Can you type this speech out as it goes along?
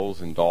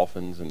and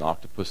dolphins and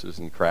octopuses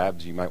and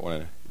crabs, you might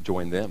want to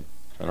join them.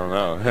 I don't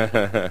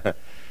know.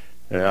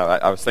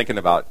 I was thinking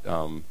about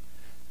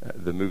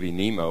the movie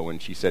Nemo when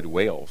she said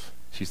whales.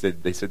 She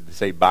said they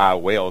say bye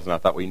whales, and I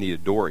thought we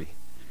needed Dory.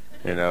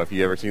 You know, if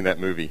you've ever seen that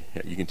movie,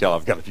 you can tell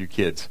I've got a few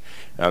kids.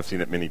 I've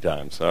seen it many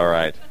times. All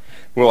right.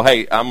 Well,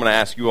 hey, I'm going to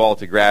ask you all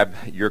to grab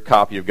your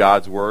copy of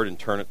God's Word and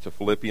turn it to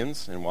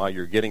Philippians. And while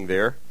you're getting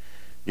there,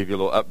 give you a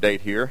little update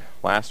here.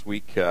 Last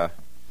week,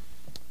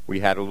 we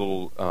had a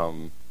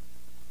little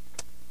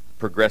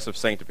progressive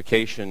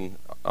sanctification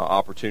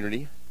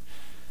opportunity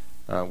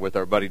with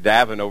our buddy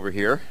Davin over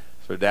here.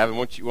 So, Davin,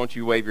 won't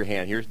you wave your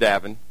hand? Here's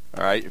Davin.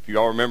 All right. If you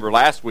all remember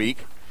last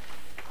week,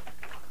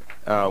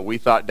 we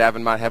thought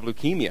Davin might have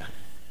leukemia,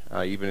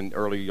 even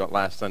early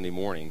last Sunday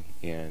morning,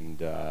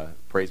 and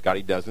praise God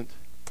he doesn't.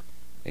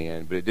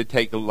 But it did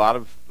take a lot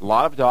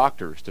of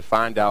doctors to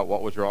find out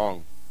what was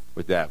wrong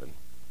with Davin.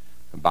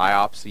 A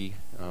biopsy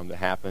that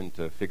happened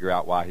to figure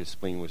out why his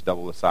spleen was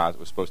double the size it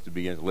was supposed to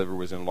be, and his liver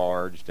was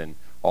enlarged, and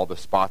all the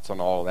spots on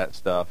all of that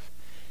stuff.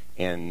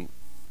 And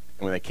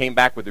when they came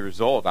back with the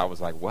result, I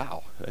was like,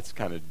 wow, that's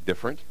kind of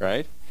different,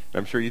 right? And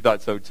I'm sure you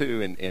thought so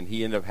too. And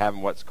he ended up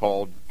having what's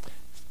called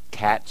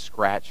cat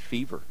scratch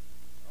fever,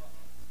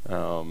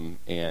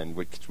 and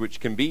which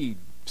can be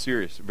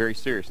serious, very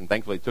serious. And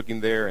thankfully, they took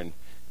him there, and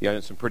he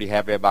had some pretty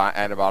heavy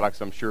antibiotics,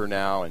 I'm sure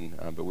now.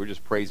 But we're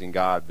just praising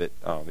God that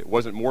it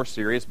wasn't more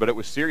serious, but it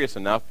was serious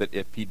enough that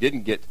if he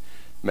didn't get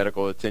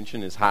medical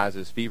attention as high as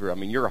his fever, I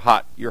mean, you're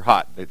hot.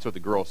 That's what the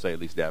girls say, at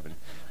least, Davin.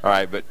 All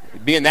right, but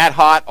being that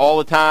hot all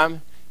the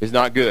time is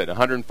not good.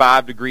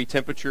 105-degree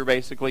temperature,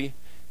 basically,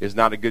 is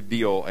not a good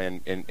deal,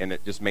 and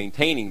it just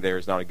maintaining there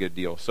is not a good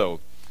deal. So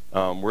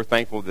we're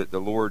thankful that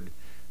the Lord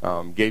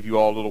gave you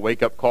all a little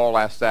wake-up call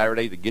last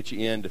Saturday to get you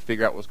in to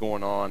figure out what's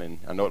going on, and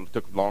I know it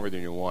took longer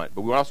than you want.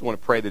 But we also want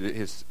to pray that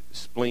his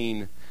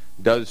spleen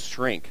does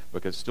shrink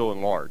because it's still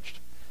enlarged.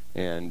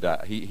 And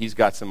he's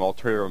got some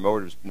ulterior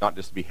motives, not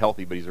just to be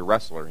healthy, but he's a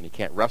wrestler, and he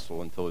can't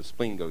wrestle until his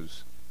spleen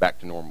goes back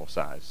to normal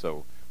size.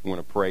 So we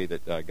want to pray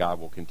that God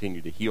will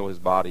continue to heal his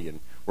body, and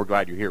we're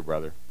glad you're here,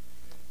 brother.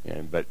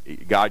 But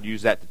God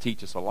used that to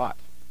teach us a lot,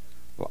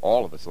 well,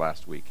 all of us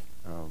last week.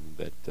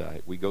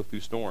 That we go through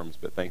storms,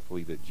 but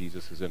thankfully that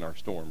Jesus is in our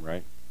storm,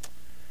 right?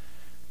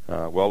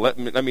 Well, let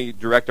me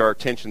direct our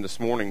attention this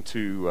morning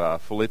to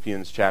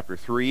Philippians chapter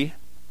 3,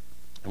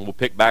 and we'll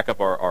pick back up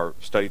our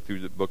study through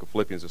the book of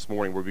Philippians this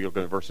morning. We'll be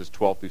looking at verses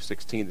 12 through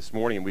 16 this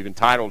morning, and we've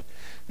entitled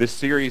this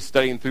series,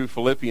 studying through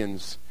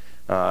Philippians,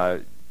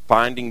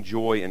 Finding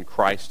Joy in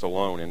Christ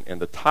Alone.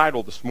 And the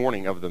title this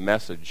morning of the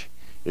message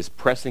is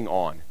Pressing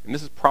On. And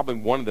this is probably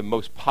one of the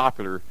most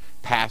popular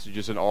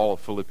passages in all of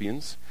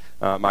Philippians.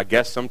 My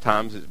guess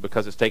sometimes is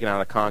because it's taken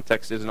out of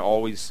context, isn't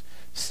always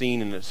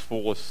seen in its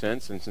fullest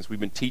sense. And since we've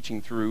been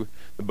teaching through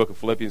the book of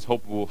Philippians,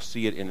 hope we'll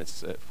see it in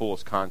its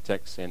fullest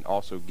context and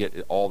also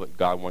get all that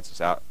God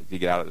wants us to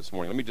get out of this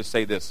morning. Let me just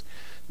say this.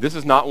 This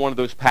is not one of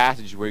those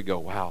passages where you go,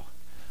 wow,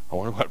 I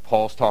wonder what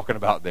Paul's talking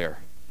about there.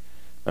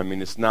 I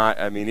mean, it's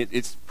not. I mean,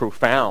 it's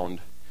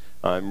profound.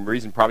 The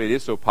reason probably it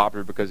is so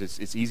popular because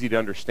it's easy to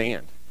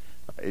understand.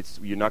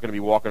 You're not going to be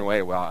walking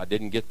away, well, I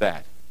didn't get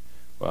that.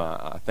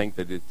 I think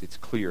that it's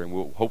clear, and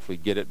we'll hopefully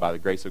get it by the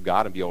grace of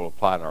God and be able to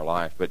apply it in our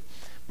life. But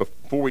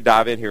before we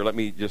dive in here, let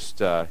me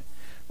just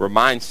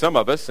remind some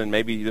of us, and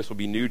maybe this will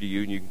be new to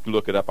you, and you can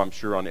look it up, I'm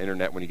sure, on the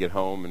internet when you get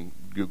home and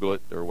Google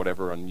it or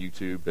whatever on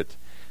YouTube. But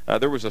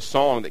there was a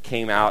song that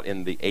came out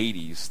in the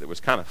 80s that was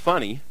kind of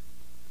funny,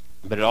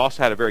 but it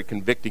also had a very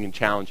convicting and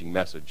challenging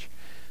message.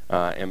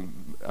 I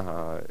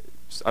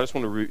just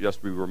want to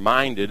just be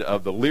reminded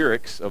of the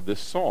lyrics of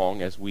this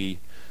song as we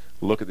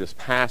look at this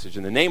passage.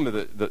 And the name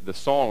of the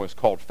song is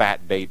called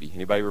Fat Baby.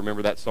 Anybody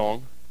remember that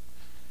song?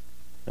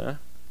 Huh?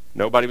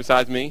 Nobody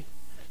besides me?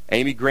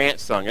 Amy Grant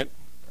sung it.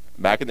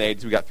 Back in the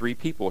 80s, we got 3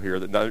 people here.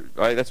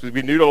 That's we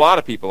knew to a lot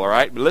of people, all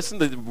right? But listen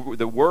to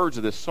the words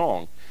of this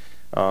song.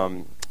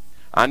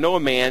 I know a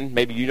man,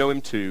 maybe you know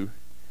him too.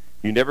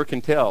 You never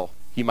can tell.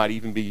 He might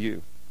even be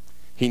you.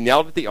 He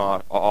knelt at the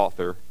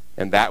altar,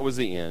 and that was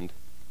the end.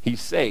 He's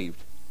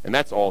saved, and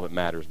that's all that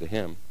matters to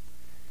him.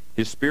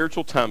 His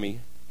spiritual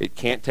tummy, it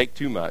can't take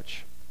too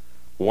much.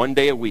 One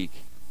day a week,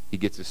 he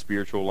gets his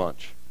spiritual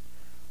lunch.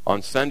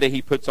 On Sunday,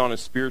 he puts on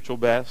his spiritual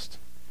best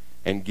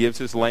and gives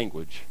his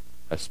language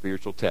a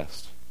spiritual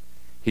test.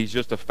 He's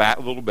just a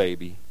fat little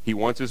baby. He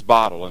wants his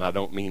bottle, and I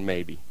don't mean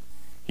maybe.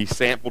 He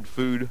sampled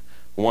food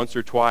once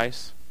or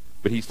twice,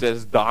 but he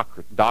says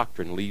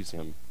doctrine leaves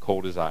him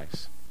cold as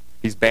ice.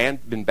 He's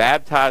been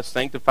baptized,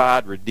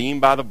 sanctified, redeemed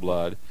by the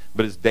blood,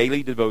 but his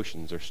daily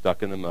devotions are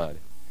stuck in the mud.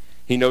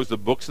 He knows the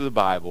books of the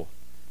Bible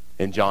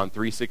in John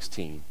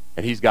 3:16,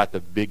 and he's got the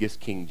biggest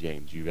King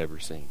James you've ever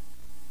seen.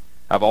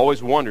 I've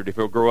always wondered if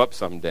he'll grow up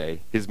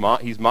someday. He's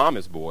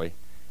mama's boy,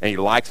 and he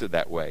likes it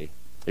that way.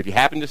 If you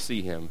happen to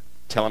see him,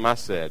 tell him I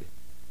said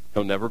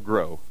he'll never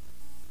grow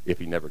if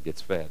he never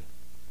gets fed.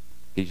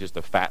 He's just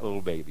a fat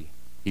little baby.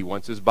 He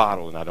wants his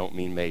bottle, and I don't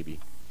mean maybe.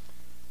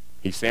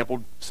 He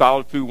sampled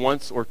solid food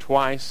once or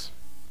twice,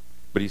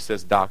 but he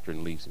says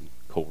doctrine leaves him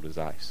cold as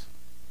ice.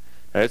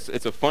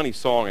 It's a funny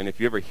song, and if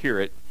you ever hear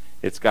it,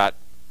 it's got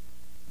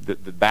the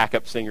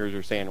backup singers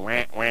are saying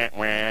wah wah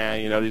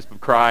wah, these people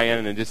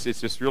crying, and it's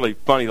just really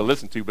funny to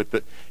listen to.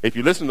 But if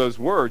you listen to those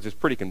words, it's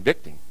pretty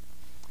convicting.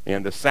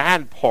 And the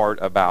sad part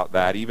about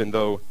that, even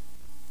though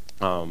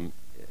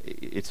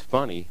it's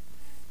funny,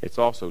 it's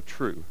also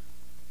true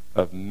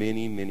of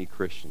many, many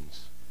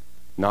Christians,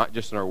 not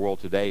just in our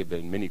world today, but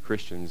in many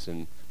Christians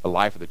in the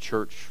life of the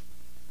church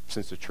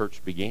since the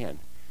church began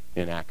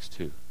in Acts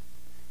 2.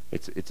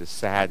 It's a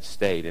sad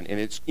state, and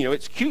it's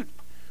it's cute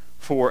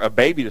for a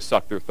baby to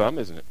suck their thumb,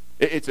 isn't it?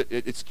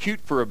 It's cute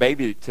for a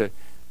baby to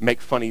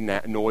make funny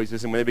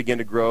noises, and when they begin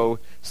to grow,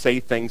 say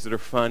things that are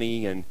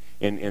funny and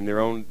their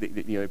own,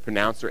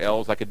 pronounce their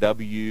L's like a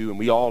W, and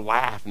we all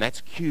laugh, and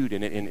that's cute,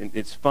 and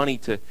it's funny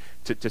to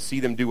see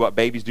them do what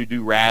babies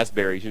do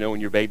raspberries. When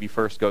your baby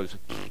first goes.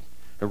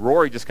 And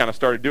Rory just kind of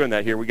started doing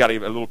that here. We got a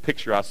little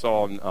picture I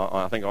saw on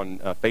I think on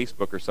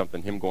Facebook or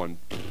something, him going,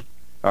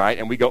 all right,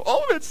 and we go,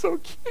 oh, that's so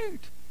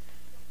cute.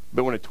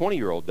 But when a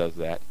 20-year-old does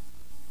that,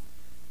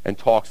 and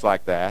talks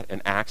like that,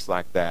 and acts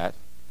like that,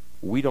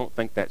 we don't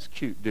think that's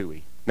cute, do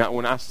we? Now,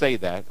 when I say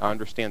that, I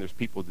understand there's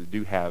people that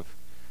do have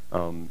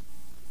some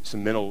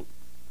mental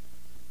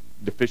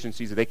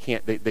deficiencies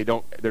that they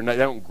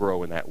don't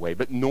grow in that way.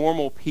 But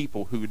normal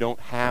people who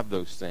don't have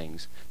those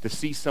things, to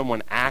see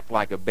someone act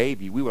like a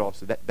baby, we would all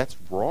say that's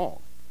wrong.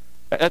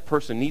 That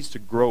person needs to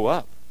grow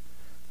up.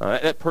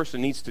 That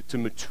person needs to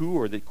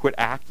mature, that quit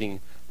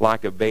acting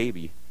like a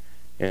baby.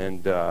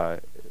 And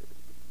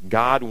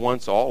God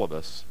wants all of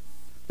us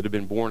that have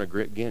been born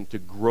again to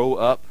grow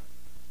up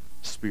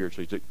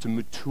spiritually, to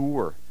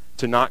mature,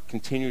 to not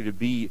continue to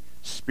be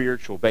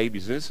spiritual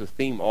babies. And this is a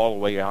theme all the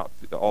way out,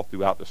 all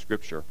throughout the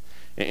Scripture.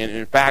 And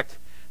in fact,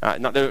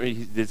 not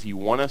only does He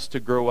want us to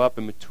grow up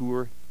and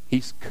mature,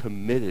 He's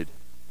committed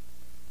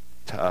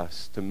to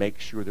us to make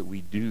sure that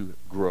we do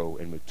grow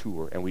and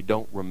mature and we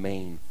don't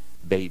remain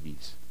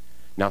babies.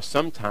 Now,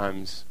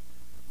 sometimes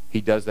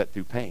He does that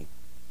through pain.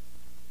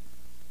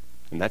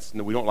 And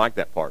we don't like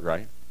that part,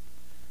 right?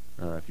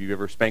 If you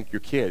ever spank your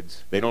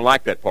kids, they don't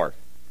like that part.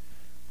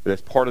 But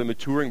that's part of the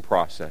maturing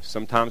process.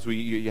 Sometimes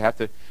you have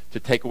to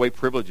take away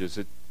privileges.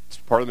 It's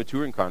part of the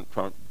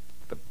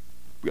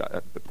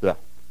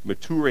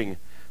maturing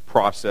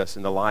process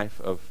in the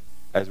life of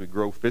as we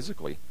grow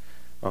physically.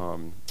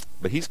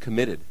 But He's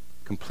committed,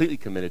 completely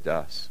committed to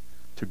us,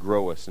 to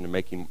grow us and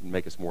to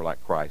make us more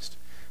like Christ.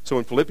 So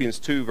in Philippians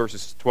 2,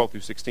 verses 12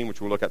 through 16,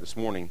 which we'll look at this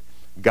morning,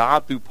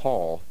 God through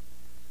Paul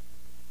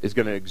is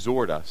going to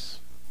exhort us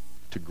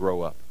to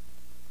grow up.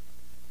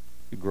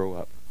 To grow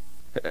up.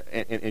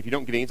 And if you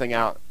don't get anything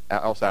else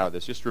out of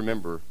this, just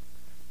remember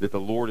that the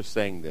Lord is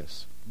saying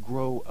this.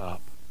 Grow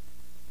up.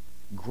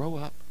 Grow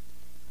up.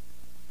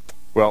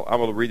 Well, I'm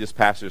going to read this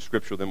passage of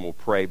Scripture, then we'll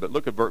pray. But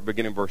look at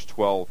beginning verse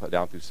 12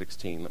 down through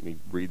 16. Let me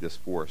read this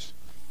for us.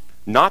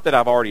 Not that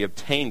I've already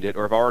obtained it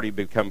or have already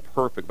become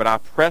perfect, but I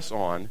press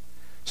on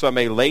so I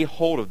may lay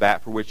hold of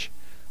that for which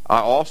I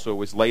also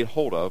was laid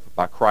hold of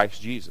by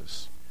Christ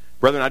Jesus.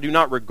 Brethren, I do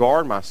not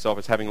regard myself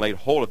as having laid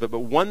hold of it, but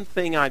one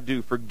thing I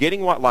do,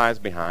 forgetting what lies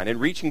behind and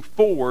reaching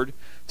forward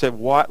to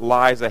what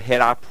lies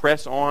ahead, I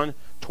press on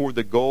toward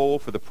the goal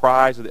for the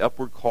prize of the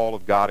upward call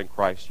of God in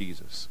Christ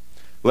Jesus.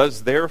 Let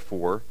us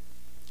therefore,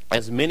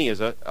 as many as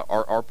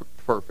are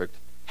perfect,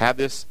 have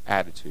this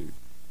attitude.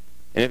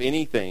 And if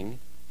anything,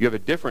 you have a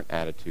different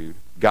attitude,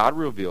 God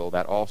will reveal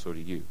that also to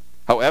you.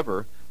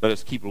 However, let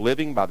us keep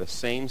living by the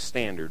same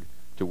standard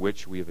to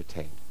which we have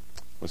attained.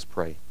 Let's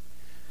pray.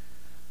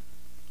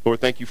 Lord,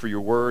 thank you for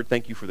your word.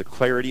 Thank you for the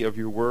clarity of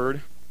your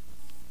word.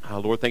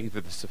 Lord, thank you for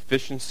the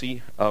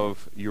sufficiency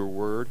of your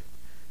word.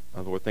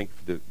 Lord, thank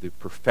you for the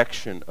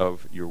perfection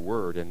of your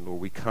word. And Lord,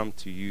 we come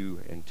to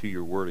you and to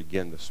your word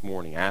again this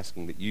morning,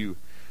 asking that you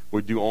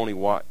would do only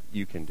what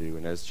you can do,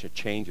 and as to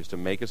change us, to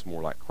make us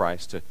more like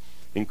Christ, to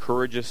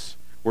encourage us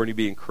where we need to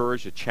be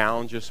encouraged, to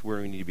challenge us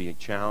where we need to be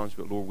challenged.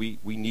 But Lord, we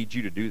need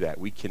you to do that.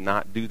 We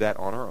cannot do that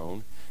on our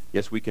own.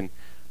 Yes, we can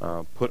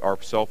put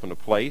ourselves in a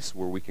place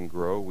where we can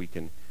grow. We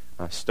can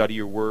study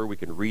your word. We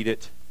can read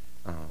it.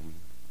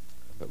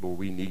 But Lord,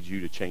 we need you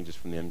to change us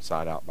from the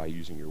inside out by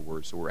using your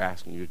word. So we're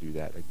asking you to do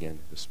that again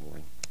this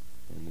morning.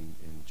 And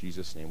in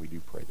Jesus' name we do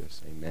pray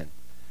this. Amen.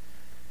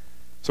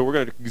 So we're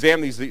going to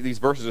examine these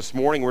verses this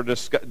morning. We're going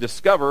to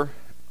discover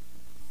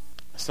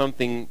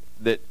something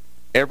that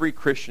every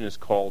Christian is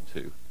called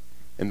to,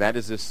 and that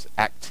is this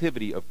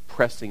activity of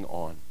pressing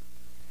on.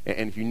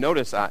 And if you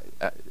notice, I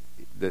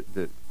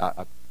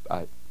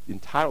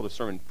entitled the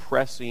sermon,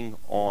 Pressing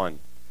On,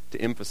 to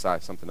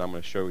emphasize something I'm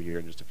going to show you here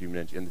in just a few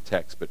minutes in the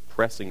text, but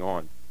pressing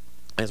on.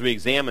 As we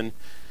examine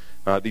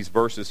these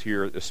verses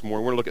here this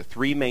morning, we're going to look at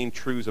three main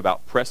truths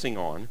about pressing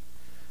on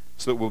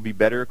so that we'll be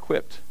better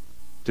equipped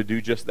to do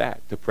just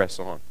that, to press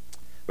on.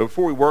 But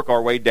before we work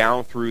our way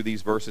down through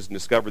these verses and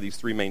discover these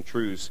three main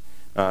truths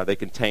they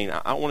contain,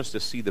 I want us to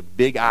see the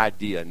big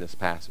idea in this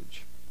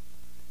passage.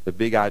 The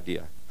big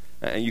idea.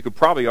 And you could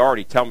probably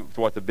already tell me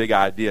what the big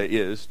idea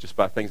is just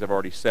by things I've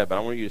already said, but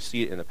I want you to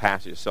see it in the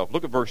passage itself.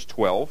 Look at verse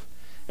 12.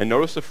 And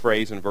notice the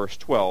phrase in verse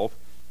 12,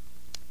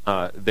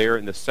 there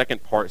in the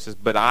second part, it says,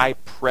 but I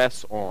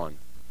press on.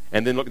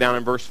 And then look down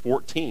in verse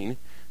 14,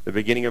 the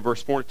beginning of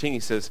verse 14, he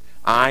says,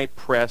 I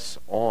press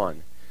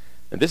on.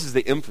 And this is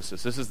the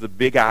emphasis. This is the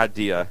big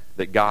idea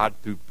that God,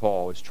 through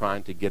Paul, is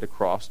trying to get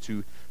across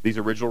to these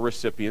original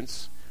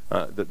recipients,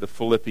 the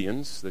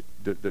Philippians,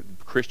 the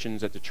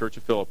Christians at the Church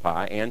of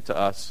Philippi, and to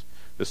us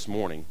this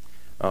morning.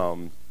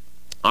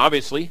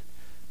 Obviously,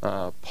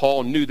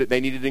 Paul knew that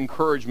they needed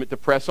encouragement to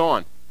press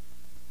on.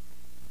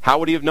 How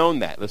would he have known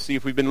that? Let's see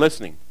if we've been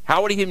listening.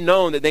 How would he have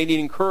known that they need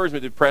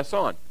encouragement to press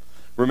on?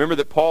 Remember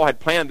that Paul had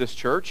planned this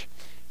church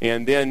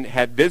and then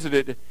had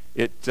visited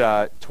it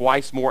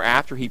twice more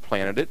after he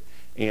planted it.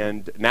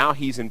 And now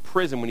he's in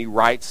prison when he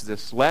writes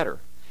this letter.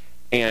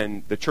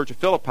 And the Church of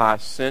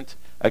Philippi sent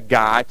a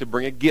guy to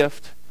bring a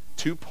gift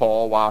to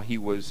Paul while he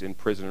was in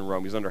prison in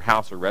Rome. He was under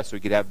house arrest so he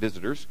could have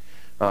visitors.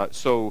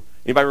 So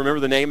anybody remember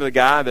the name of the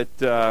guy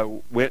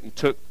that went and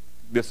took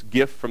this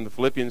gift from the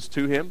Philippians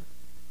to him?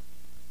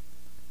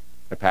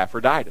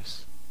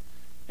 Epaphroditus.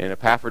 And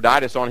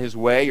Epaphroditus on his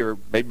way, or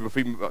maybe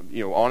before,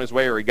 on his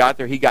way, or he got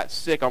there, he got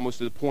sick almost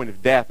to the point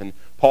of death. And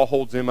Paul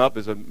holds him up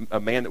as a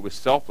man that was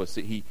selfless.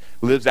 That he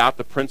lives out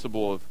the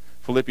principle of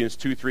Philippians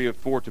 2, 3, and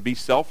 4 to be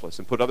selfless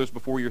and put others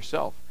before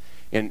yourself.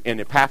 And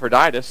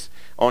Epaphroditus,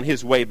 on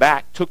his way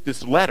back, took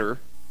this letter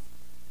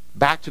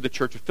back to the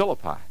Church of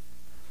Philippi.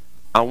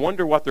 I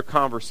wonder what their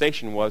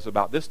conversation was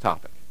about this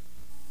topic.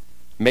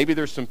 Maybe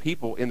there's some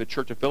people in the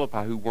Church of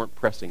Philippi who weren't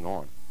pressing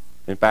on.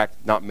 In fact,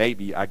 not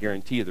maybe, I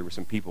guarantee you there were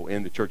some people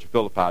in the Church of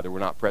Philippi that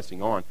were not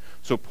pressing on.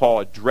 So Paul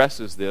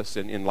addresses this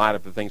in light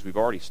of the things we've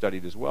already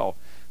studied as well.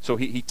 So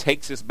he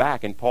takes this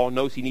back, and Paul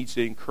knows he needs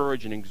to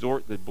encourage and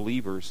exhort the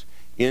believers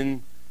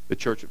in the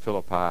Church of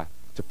Philippi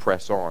to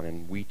press on,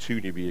 and we too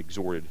need to be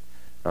exhorted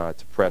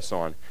to press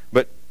on.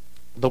 But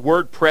the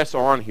word press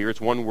on here, it's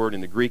one word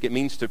in the Greek. It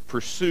means to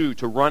pursue,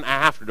 to run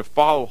after, to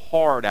follow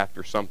hard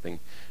after something.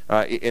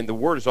 And the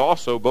word is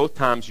also both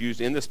times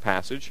used in this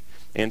passage,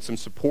 and some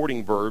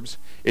supporting verbs.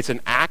 It's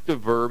an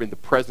active verb in the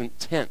present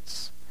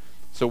tense.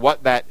 So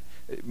what that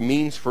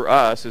means for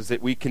us is that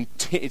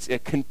it's a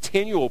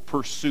continual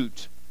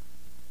pursuit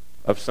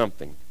of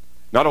something,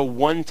 not a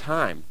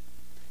one-time.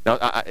 Now,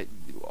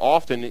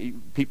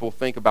 often people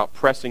think about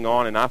pressing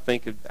on, and I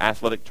think of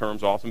athletic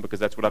terms often because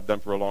that's what I've done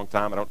for a long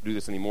time. I don't do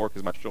this anymore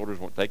because my shoulders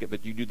won't take it,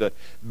 but you do the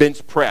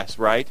bench press,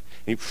 right?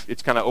 And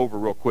it's kind of over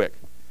real quick.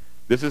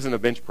 This isn't a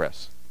bench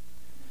press.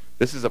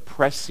 This is a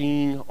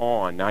pressing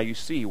on. Now you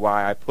see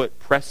why I put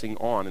pressing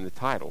on in the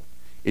title.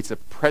 It's a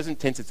present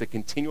tense. It's a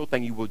continual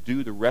thing you will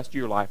do the rest of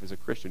your life as a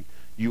Christian.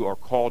 You are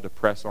called to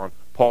press on.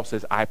 Paul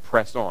says, I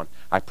press on.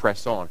 I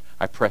press on.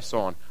 I press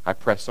on. I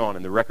press on.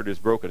 And the record is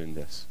broken in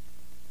this.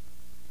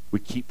 We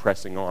keep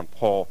pressing on.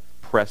 Paul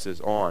presses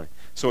on.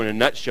 So in a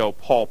nutshell,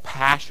 Paul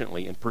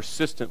passionately and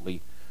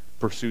persistently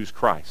pursues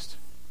Christ.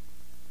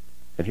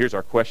 And here's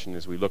our question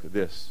as we look at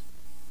this.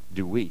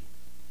 Do we?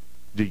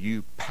 Do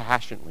you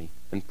passionately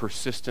and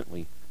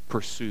persistently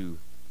pursue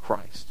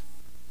Christ?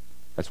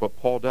 That's what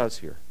Paul does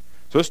here.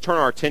 So let's turn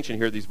our attention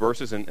here to these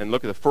verses and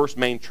look at the first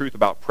main truth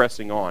about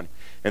pressing on.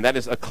 And that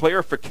is a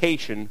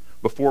clarification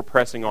before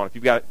pressing on. If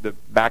you've got the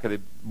back of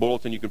the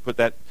bulletin, you can put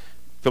that,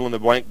 fill in the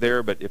blank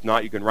there, but if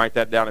not, you can write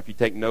that down if you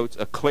take notes.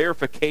 A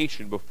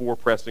clarification before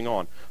pressing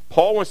on.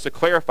 Paul wants to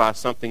clarify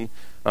something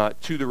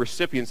to the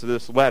recipients of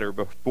this letter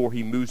before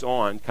he moves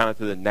on kind of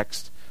to the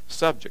next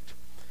subject.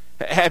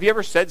 Have you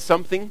ever said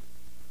something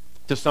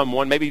to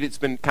someone? Maybe it's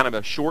been kind of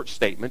a short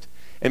statement,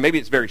 and maybe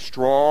it's very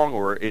strong,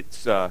 or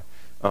it's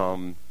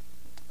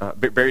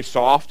very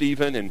soft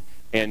even,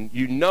 and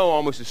you know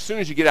almost as soon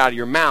as you get out of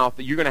your mouth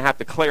that you're going to have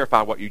to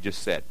clarify what you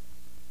just said.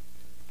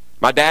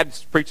 My dad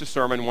preached a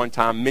sermon one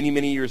time many,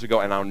 many years ago,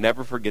 and I'll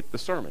never forget the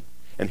sermon.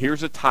 And here's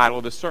the title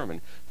of the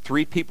sermon: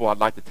 3 people I'd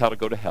like to tell to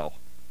go to hell.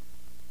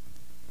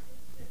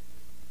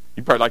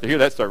 You'd probably like to hear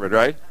that sermon,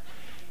 right?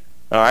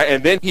 All right,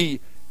 and then he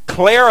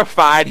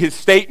clarified his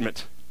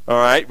statement. All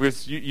right,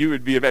 because you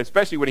would be,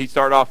 especially when he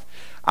started off,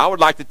 I would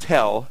like to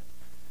tell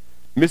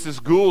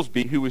Mrs.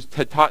 Goolsby, who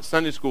had taught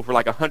Sunday school for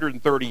like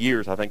 130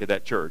 years, I think, at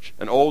that church,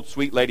 an old,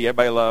 sweet lady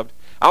everybody loved.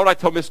 I would like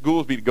to tell Miss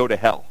Goolsby to go to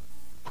hell.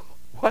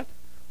 What?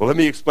 Well, let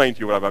me explain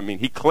to you what I mean.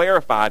 He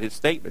clarified his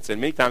statements,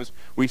 and many times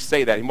we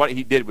say that. And what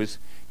he did was,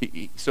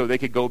 so they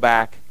could go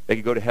back, they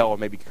could go to hell,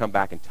 and maybe come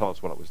back and tell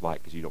us what it was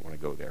like, because you don't want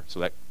to go there. So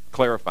that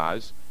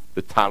clarifies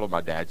the title of my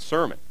dad's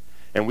sermon.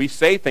 And we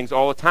say things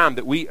all the time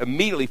that we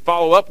immediately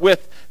follow up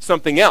with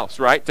something else,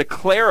 right? To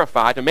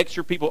clarify, to make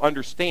sure people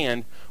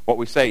understand what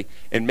we say.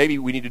 And maybe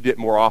we need to do it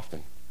more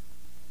often.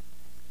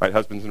 Right,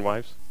 husbands and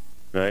wives?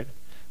 Right?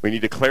 We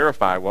need to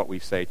clarify what we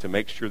say to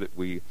make sure that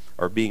we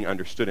are being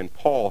understood. And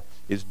Paul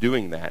is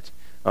doing that.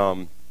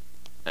 In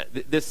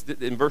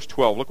verse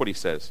 12, look what he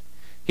says.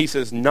 He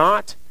says,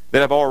 not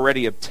that I've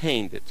already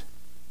obtained it,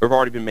 or have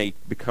already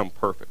become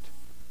perfect.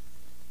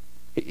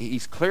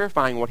 He's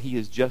clarifying what he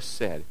has just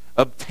said.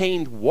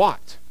 Obtained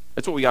what?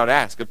 That's what we ought to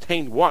ask.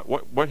 Obtained what?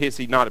 What has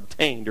he not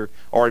obtained or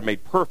already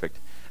made perfect?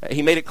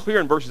 He made it clear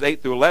in verses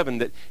 8 through 11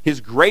 that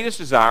his greatest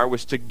desire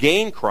was to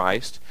gain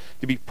Christ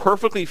to be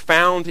perfectly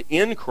found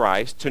in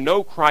Christ, to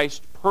know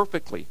Christ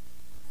perfectly.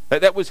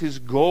 That was his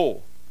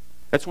goal.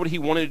 That's what he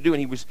wanted to do, and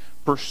he was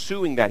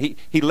pursuing that.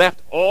 He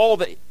left all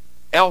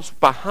else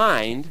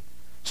behind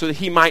so that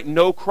he might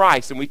know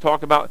Christ. And we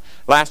talked about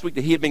last week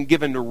that he had been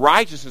given the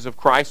righteousness of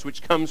Christ,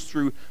 which comes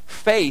through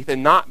faith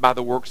and not by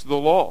the works of the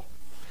law.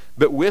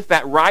 But with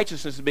that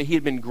righteousness that he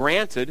had been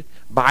granted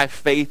by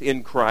faith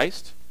in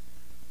Christ,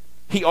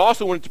 he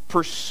also wanted to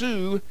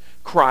pursue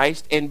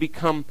Christ and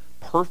become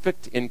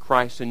perfect in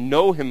Christ and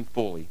know him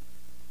fully,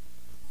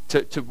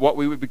 to what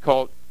we would be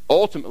called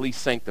ultimately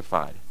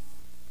sanctified,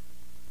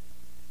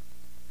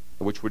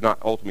 which would not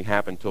ultimately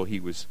happen until he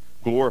was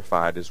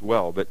glorified as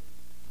well. But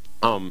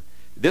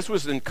this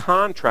was in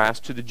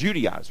contrast to the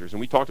Judaizers, and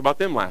we talked about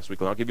them last week,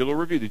 and I'll give you a little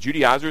review. The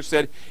Judaizers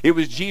said it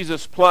was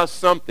Jesus plus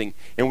something,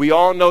 and we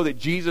all know that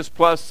Jesus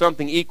plus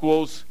something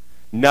equals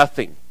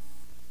nothing.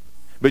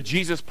 But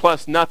Jesus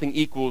plus nothing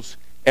equals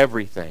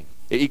everything.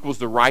 It equals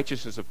the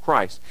righteousness of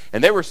Christ.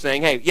 And they were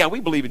saying, hey, yeah, we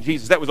believe in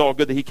Jesus. That was all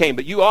good that he came,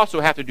 but you also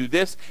have to do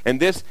this,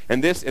 and this,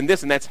 and this, and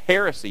this, and that's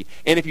heresy.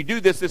 And if you do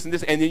this, this, and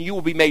this, and then you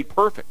will be made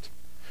perfect.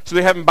 So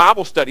they're having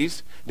Bible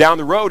studies down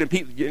the road and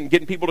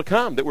getting people to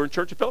come that were in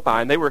Church of Philippi.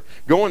 And they were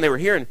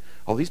hearing,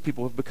 oh, these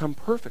people have become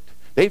perfect.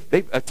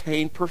 They've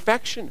attained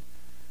perfection.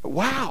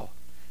 Wow.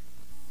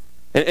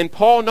 And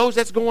Paul knows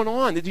that's going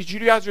on. These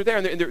Judaizers are there,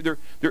 and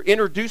they're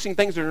introducing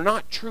things that are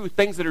not true,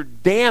 things that are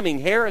damning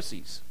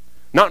heresies.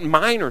 Not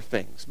minor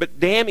things, but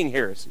damning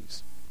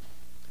heresies.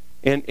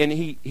 And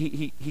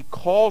he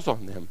calls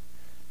on them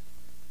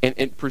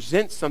and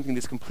presents something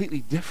that's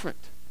completely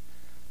different.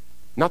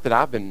 Not that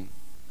I've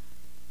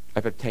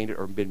attained it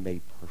or been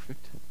made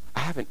perfect.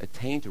 I haven't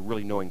attained to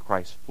really knowing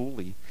Christ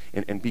fully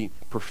and being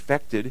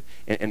perfected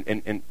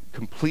and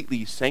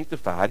completely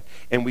sanctified.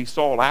 And we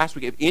saw last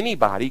week, if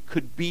anybody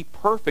could be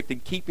perfect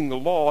in keeping the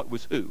law, it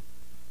was who?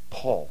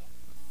 Paul.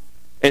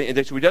 And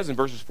that's what he does in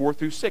verses 4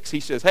 through 6. He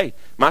says, hey,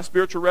 my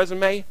spiritual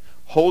resume,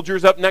 hold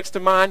yours up next to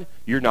mine.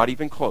 You're not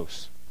even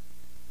close.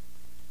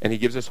 And he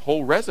gives this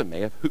whole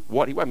resume of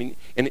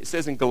and it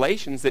says in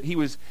Galatians that he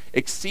was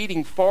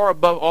exceeding far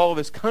above all of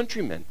his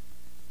countrymen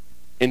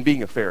in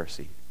being a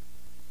Pharisee.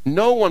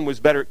 No one was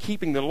better at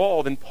keeping the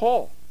law than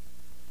Paul.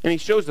 And he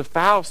shows the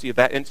fallacy of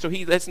that. And so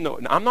he lets know,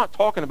 I'm not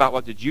talking about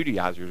what the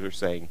Judaizers are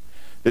saying,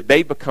 that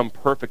they become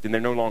perfect and they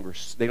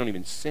don't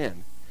even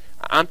sin.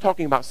 I'm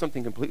talking about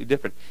something completely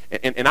different.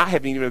 And I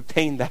haven't even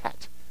obtained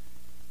that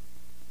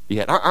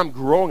yet. I'm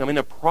growing. I'm in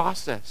a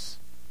process.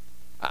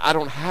 I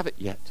don't have it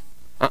yet.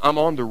 I'm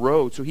on the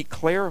road. So he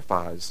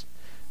clarifies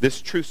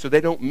this truth so they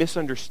don't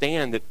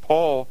misunderstand that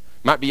Paul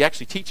might be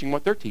actually teaching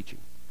what they're teaching.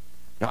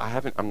 No,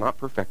 I'm not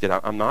perfected.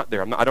 I'm not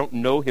there. I don't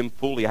know him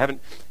fully. I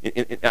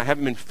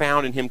haven't been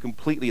found in him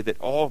completely, that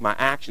all of my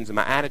actions and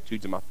my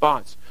attitudes and my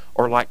thoughts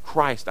are like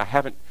Christ. I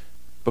haven't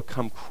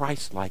become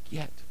Christ-like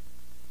yet.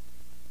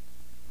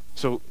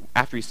 So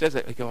after he says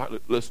that, they go, all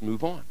right, let's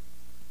move on.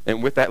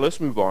 And with that, let's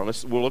move on.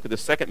 We'll look at the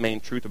second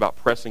main truth about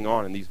pressing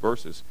on in these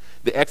verses.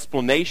 The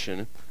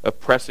explanation of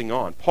pressing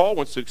on. Paul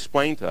wants to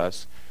explain to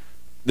us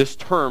this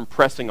term,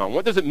 pressing on.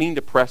 What does it mean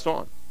to press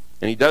on?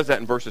 And he does that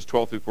in verses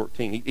 12 through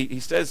 14. He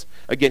says,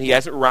 again, he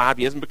hasn't arrived,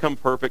 he hasn't become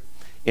perfect,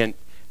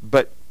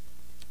 but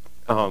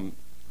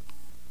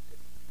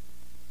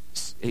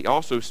he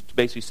also is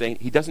basically saying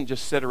he doesn't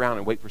just sit around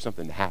and wait for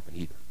something to happen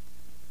either.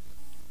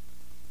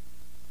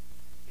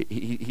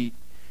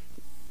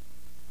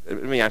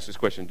 Let me ask this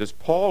question. Does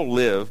Paul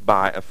live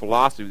by a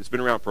philosophy that's been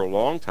around for a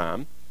long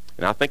time,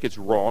 and I think it's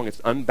wrong,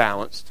 it's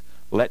unbalanced,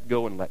 let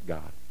go and let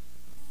God?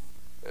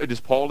 Does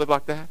Paul live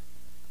like that?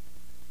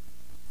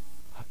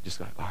 Just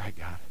like, all right,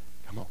 God,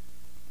 come on.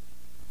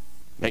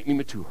 Make me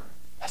mature.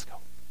 Let's go.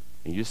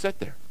 And you just sit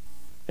there.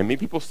 And many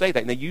people say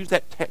that, and they use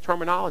that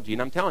terminology, and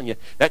I'm telling you,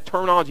 that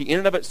terminology in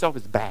and of itself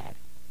is bad.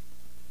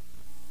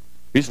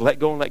 You just let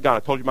go and let God. I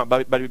told you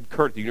about buddy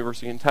Kurt at the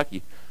University of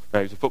Kentucky. He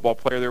was a football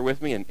player there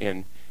with me,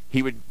 and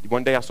he would,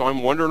 one day I saw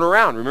him wandering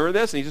around. Remember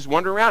this? And he's just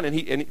wandering around,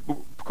 and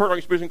Kurt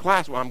always was in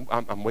class. Well,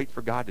 I'm waiting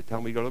for God to tell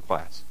me to go to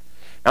class.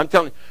 And I'm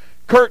telling you,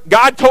 Kurt,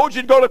 God told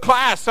you to go to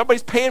class.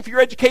 Somebody's paying for your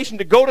education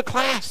to go to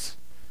class.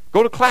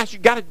 Go to class.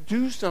 You've got to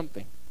do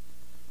something.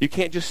 You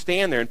can't just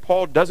stand there. And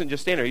Paul doesn't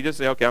just stand there. He just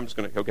say, okay, I'm just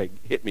going to,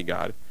 hit me,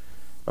 God.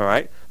 All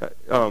right?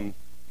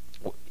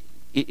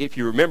 If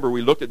you remember,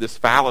 we looked at this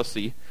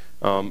fallacy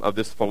of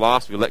this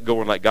philosophy, let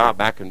go and let God,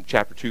 back in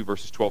chapter 2,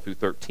 verses 12 through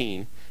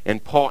 13.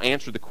 And Paul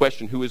answered the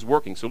question, who is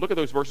working? So look at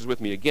those verses with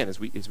me again as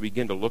we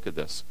begin to look at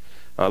this.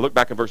 Look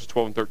back in verses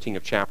 12 and 13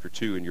 of chapter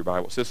 2 in your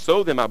Bible. It says,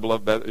 so then, my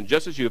beloved brethren,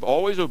 just as you have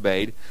always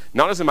obeyed,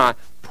 not as in my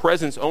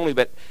presence only,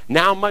 but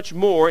now much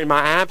more in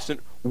my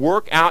absence,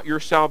 work out your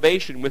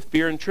salvation with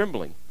fear and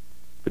trembling.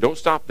 But don't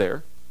stop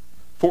there.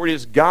 For it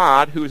is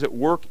God who is at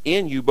work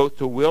in you, both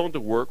to will and to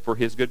work for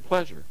his good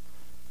pleasure.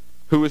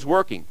 Who is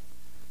working?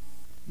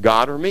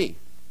 God or me?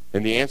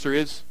 And the answer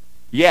is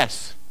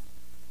yes.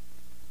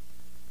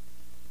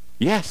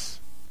 Yes.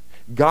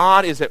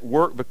 God is at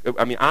work.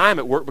 I am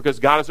at work because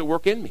God is at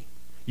work in me.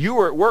 You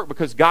are at work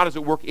because God is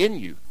at work in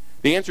you.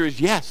 The answer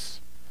is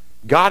yes.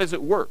 God is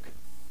at work.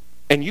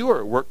 And you are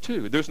at work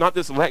too. There's not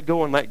this let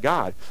go and let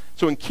God.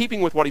 So in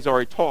keeping with what he's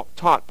already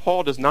taught,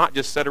 Paul does not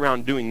just sit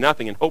around doing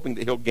nothing and hoping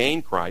that he'll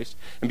gain Christ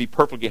and be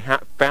perfectly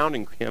found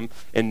in him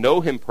and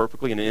know him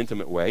perfectly in an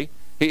intimate way.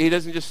 He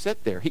doesn't just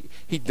sit there.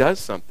 He does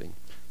something.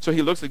 So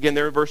he looks again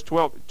there in verse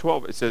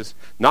 12. It says,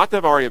 not that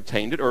I've already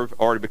obtained it or have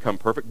already become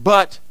perfect,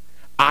 but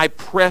I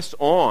press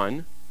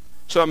on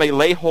so I may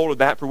lay hold of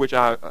that for which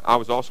I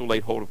was also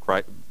laid hold of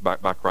Christ,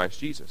 by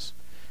Christ Jesus.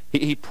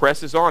 He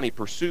presses on, he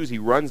pursues, he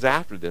runs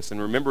after this. And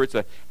remember, it's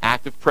an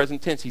active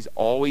present tense. He's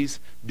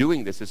always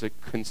doing this. It's a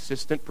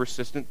consistent,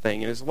 persistent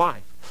thing in his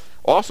life.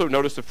 Also,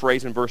 notice the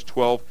phrase in verse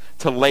 12,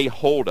 to lay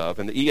hold of.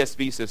 And the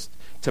ESV says,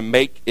 to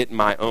make it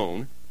my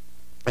own.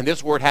 And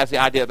this word has the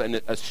idea of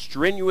a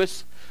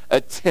strenuous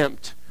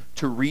attempt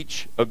to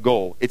reach a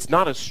goal. It's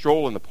not a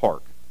stroll in the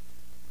park.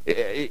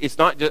 It's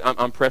not just,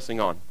 I'm pressing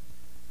on.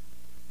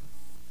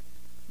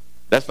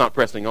 That's not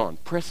pressing on.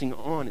 Pressing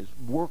on is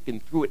working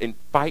through it and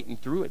fighting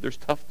through it. There's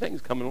tough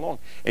things coming along.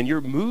 And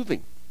you're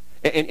moving.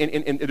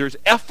 And there's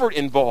effort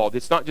involved.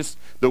 It's not just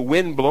the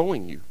wind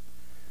blowing you.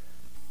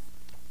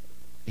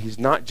 He's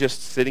not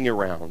just sitting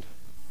around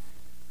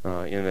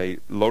in a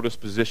lotus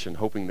position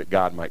hoping that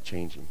God might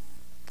change him.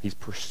 He's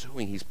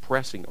pursuing. He's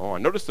pressing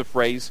on. Notice the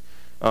phrase,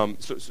 but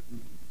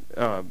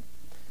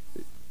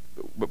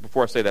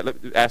before I say that,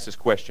 let me ask this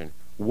question.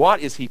 What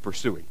is he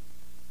pursuing?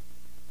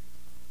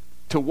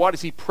 To what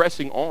is he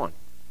pressing on?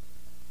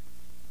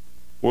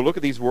 Well, look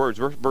at these words.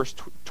 Verse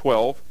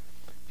 12,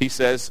 he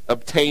says,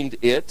 obtained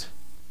it.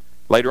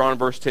 Later on in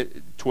verse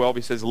 12,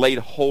 he says, laid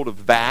hold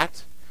of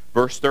that.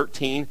 Verse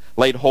 13,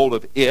 laid hold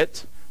of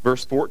it.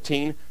 Verse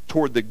 14,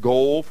 toward the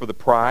goal for the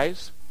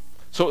prize.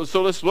 So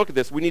let's look at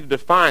this. We need to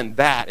define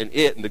that and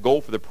it and the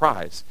goal for the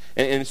prize.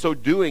 And in so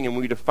doing, and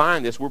when we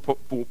define this, we're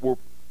going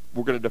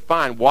to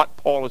define what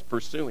Paul is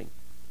pursuing.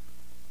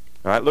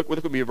 All right, look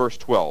with me at verse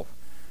 12.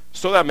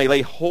 So that I may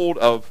lay hold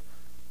of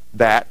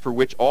that for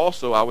which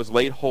also I was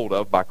laid hold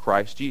of by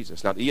Christ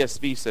Jesus. Now the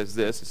ESV says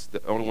this. It's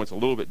the only one that's a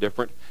little bit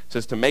different. It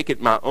says to make it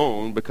my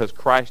own because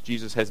Christ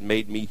Jesus has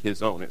made me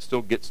his own. It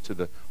still gets to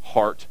the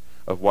heart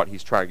of what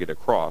he's trying to get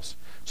across.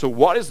 So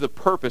what is the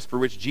purpose for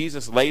which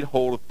Jesus laid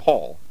hold of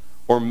Paul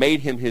or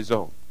made him his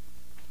own?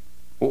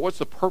 Well, what's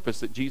the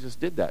purpose that Jesus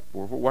did that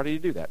for? Why did he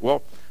do that?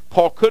 Well,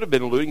 Paul could have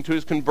been alluding to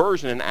his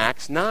conversion in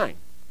Acts 9.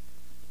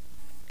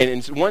 And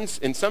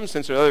in some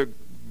sense or other,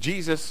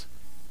 Jesus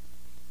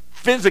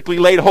physically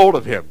laid hold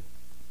of him.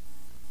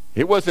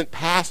 It wasn't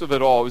passive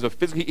at all. It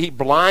was he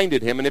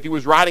blinded him, and if he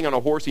was riding on a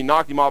horse, he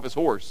knocked him off his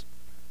horse.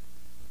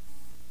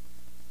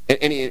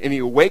 And he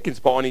awakens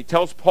Paul, and he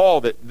tells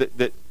Paul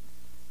that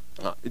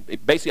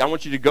basically, I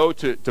want you to go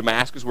to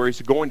Damascus, where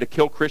he's going to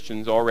kill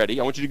Christians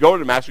already. I want you to go to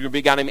Damascus. There's going to be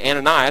a guy named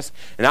Ananias,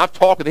 and I've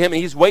talked with him,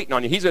 and he's waiting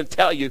on you. He's going to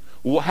tell you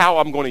how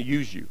I'm going to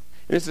use you.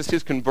 And this is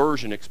his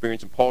conversion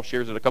experience, and Paul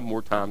shares it a couple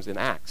more times in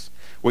Acts.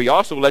 Well, he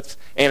also lets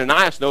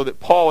Ananias know that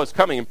Paul is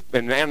coming,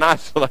 and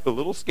Ananias is like a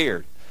little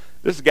scared.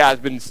 This guy's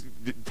been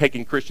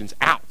taking Christians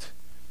out.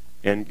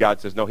 And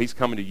God says, no, he's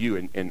coming to you,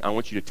 and I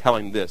want you to tell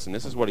him this. And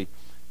this is what he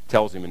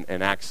tells him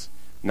in Acts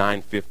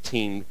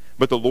 9:15.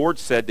 But the Lord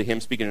said to him,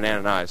 speaking to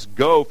Ananias,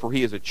 go, for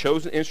he is a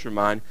chosen instrument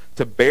of mine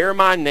to bear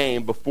my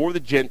name before the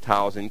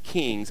Gentiles and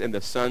kings and the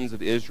sons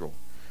of Israel.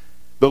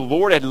 The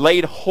Lord had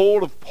laid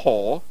hold of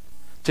Paul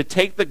to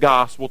take the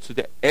gospel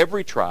to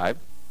every tribe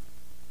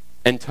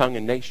and tongue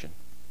and nation.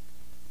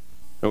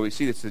 Now we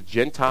see this to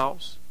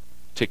Gentiles,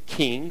 to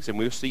kings, and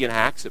we'll see in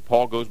Acts that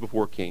Paul goes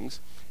before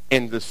kings,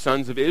 and the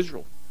sons of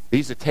Israel.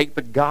 He's to take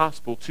the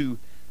gospel to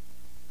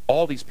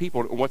all these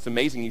people. And what's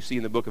amazing, you see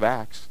in the book of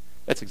Acts,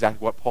 that's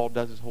exactly what Paul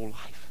does his whole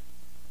life.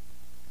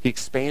 He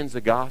expands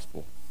the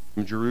gospel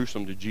from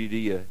Jerusalem to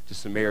Judea to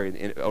Samaria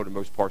and the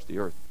outermost parts of the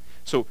earth.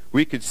 So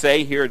we could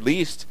say here at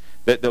least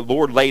that the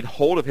Lord laid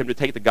hold of him to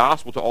take the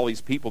gospel to all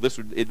these people. This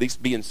would at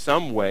least be in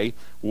some way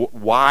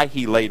why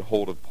he laid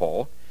hold of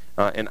Paul.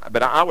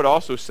 But I would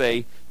also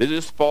say that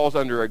this falls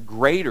under a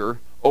greater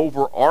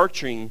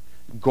overarching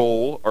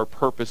goal or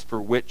purpose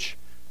for which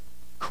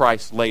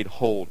Christ laid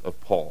hold of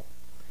Paul.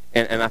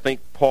 And I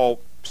think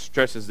Paul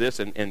stresses this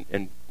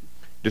and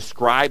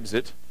describes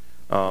it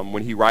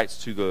when he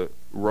writes to the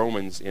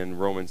Romans in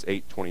Romans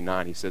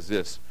 8:29. He says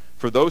this,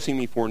 for those whom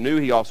he foreknew,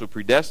 he also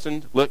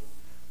predestined. Look,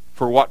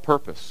 for what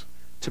purpose?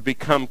 To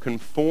become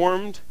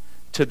conformed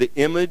to the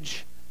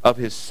image of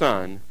his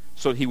Son,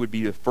 so that he would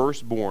be the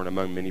firstborn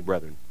among many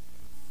brethren.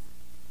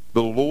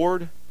 The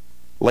Lord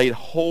laid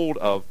hold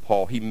of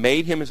Paul. He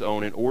made him his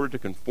own in order to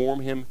conform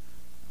him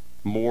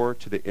more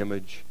to the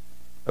image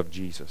of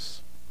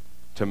Jesus,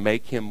 to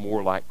make him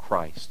more like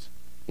Christ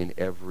in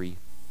every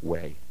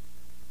way.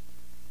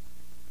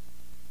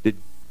 Did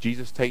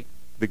Jesus take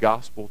the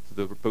gospel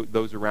to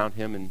those around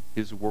him in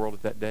his world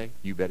at that day?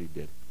 You bet he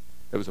did.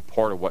 That was a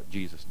part of what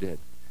Jesus did.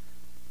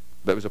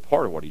 That was a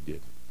part of what he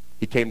did.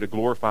 He came to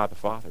glorify the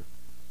Father.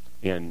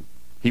 And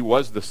he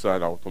was the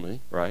Son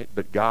ultimately, right?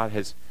 But God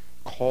has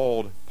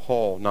called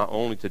Paul not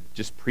only to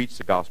just preach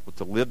the gospel,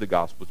 to live the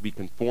gospel, to be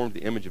conformed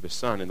to the image of his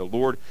Son. And the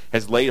Lord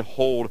has laid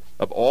hold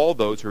of all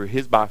those who are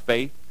his by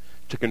faith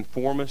to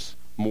conform us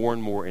more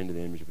and more into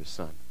the image of his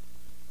Son.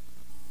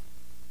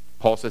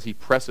 Paul says he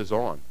presses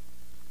on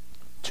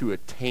to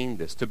attain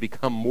this, to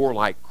become more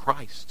like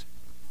Christ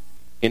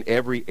in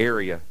every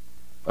area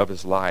of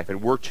his life.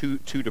 And we're to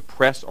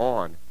press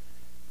on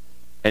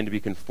and to be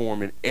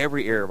conformed in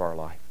every area of our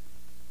life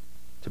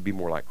to be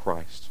more like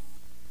Christ.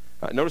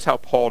 Notice how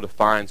Paul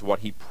defines what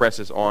he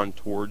presses on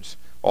towards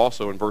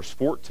also in verse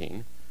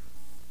 14.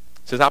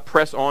 It says, I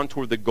press on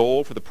toward the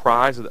goal for the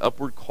prize of the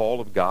upward call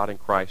of God in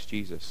Christ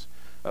Jesus.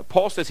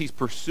 Paul says he's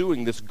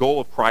pursuing this goal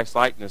of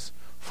Christ-likeness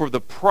for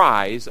the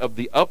prize of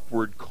the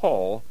upward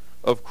call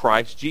of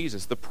Christ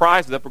Jesus. The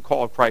prize of the upward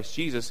call of Christ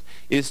Jesus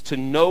is to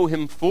know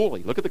him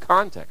fully. Look at the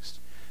context.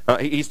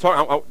 He's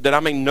talking that I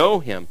may know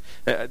him,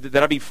 that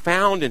I be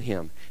found in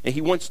him. And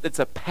it's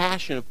a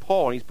passion of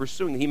Paul, and he's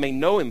pursuing that he may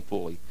know him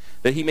fully,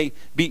 that he may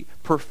be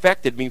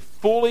perfected, be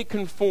fully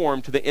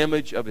conformed to the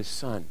image of his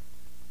Son.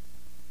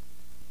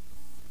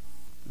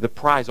 The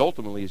prize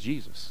ultimately is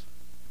Jesus.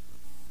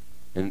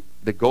 And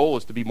the goal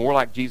is to be more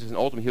like Jesus, and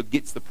ultimately he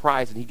gets the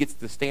prize, and he gets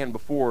to stand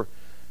before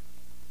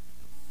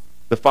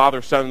the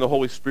Father, Son, and the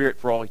Holy Spirit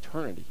for all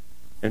eternity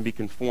and be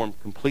conformed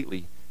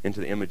completely into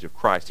the image of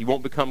Christ. He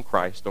won't become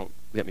Christ, don't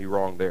get me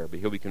wrong there, but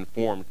he'll be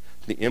conformed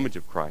to the image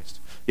of Christ.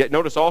 Yet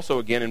notice also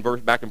again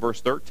back in verse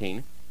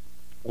 13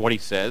 what he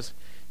says.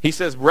 He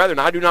says, brethren,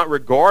 I do not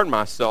regard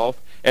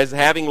myself as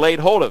having laid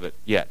hold of it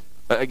yet.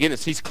 Again,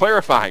 he's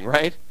clarifying,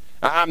 right?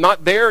 I'm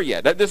not there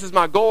yet. This is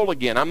my goal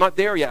again. I'm not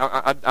there yet.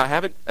 I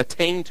haven't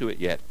attained to it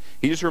yet.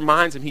 He just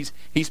reminds him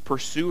he's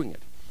pursuing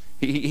it.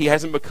 He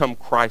hasn't become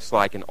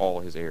Christ-like in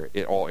all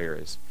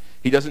areas.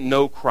 He doesn't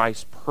know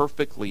Christ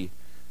perfectly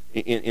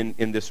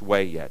in this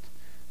way yet.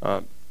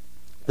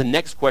 The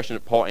next question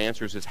that Paul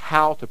answers is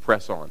how to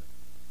press on.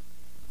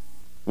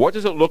 What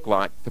does it look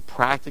like to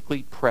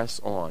practically press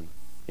on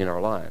in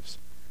our lives?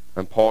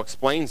 And Paul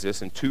explains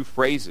this in two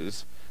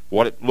phrases,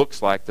 what it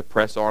looks like to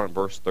press on in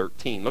verse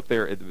 13. Look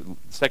there at the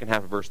second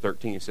half of verse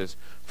 13. It says,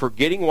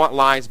 forgetting what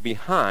lies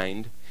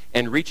behind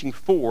and reaching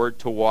forward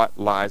to what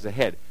lies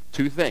ahead.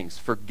 Two things.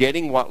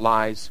 Forgetting what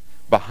lies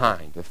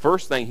behind. The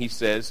first thing he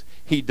says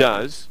he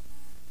does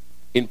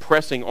in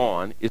pressing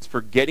on is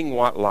forgetting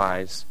what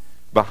lies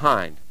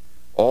behind.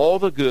 All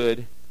the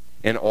good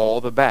and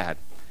all the bad.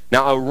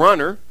 Now, a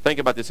runner, think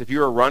about this. If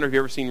you're a runner, have you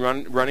ever seen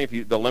running?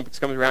 If the Olympics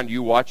comes around,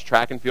 you watch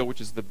track and field,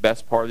 which is the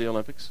best part of the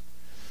Olympics.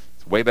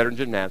 It's way better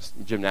than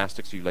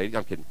gymnastics, you ladies.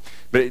 I'm kidding.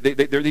 But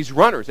they're these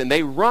runners, and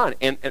they run.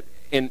 And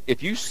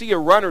if you see a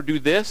runner do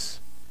this,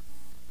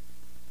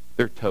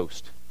 they're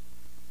toast.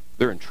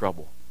 They're in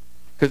trouble.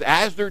 Because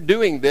as they're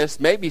doing this,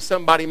 maybe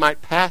somebody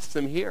might pass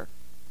them here.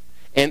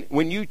 And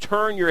when you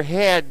turn your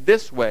head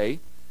this way,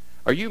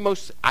 are you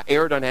most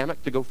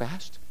aerodynamic to go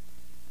fast?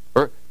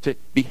 Or to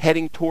be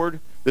heading toward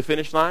the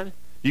finish line?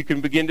 You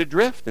can begin to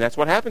drift, and that's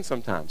what happens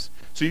sometimes.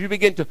 So you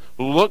begin to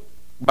look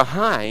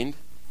behind,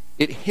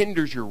 it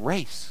hinders your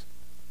race.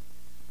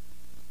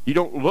 You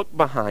don't look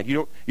behind.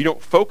 You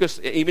don't focus,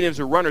 even as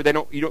a runner,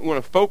 you don't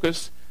want to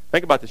focus.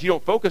 Think about this. You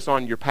don't focus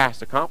on your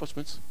past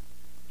accomplishments.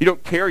 You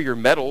don't carry your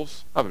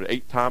medals. I'm an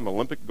 8-time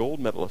Olympic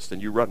gold medalist,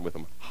 and you run with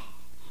them.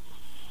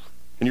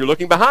 And you're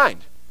looking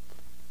behind.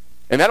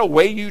 And that'll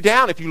weigh you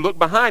down if you look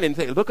behind and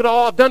say, look at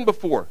all I've done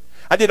before.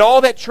 I did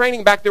all that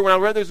training back there when I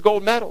won those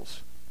gold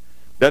medals.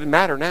 Doesn't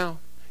matter now.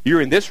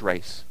 You're in this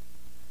race.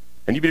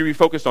 And you better be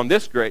focused on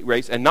this great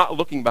race and not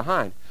looking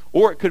behind.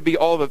 Or it could be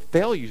all the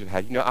failures you've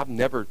had. I've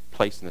never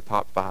placed in the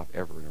top 5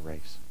 ever in a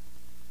race.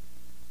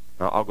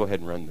 Now, I'll go ahead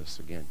and run this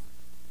again.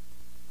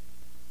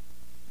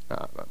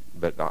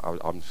 But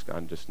I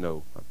just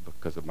know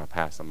because of my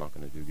past, I'm not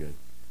going to do good.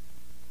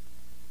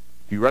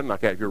 If you run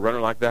like that, if you're a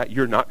runner like that,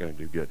 you're not going to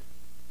do good.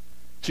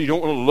 So you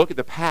don't want to look at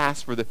the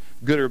past for the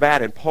good or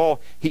bad. And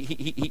Paul,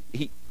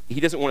 he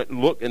doesn't want to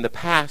look in the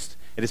past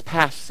at his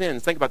past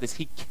sins. Think about this.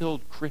 He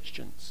killed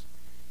Christians.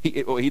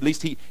 At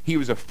least he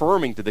was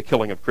affirming to the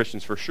killing of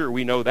Christians for sure.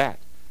 We know that.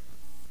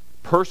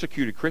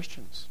 Persecuted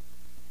Christians.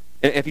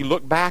 And if you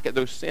look back at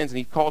those sins, and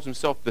he calls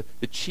himself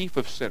the chief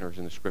of sinners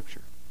in the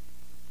Scripture.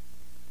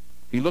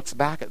 If he looks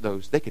back at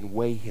those, they can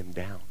weigh him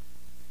down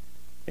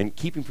and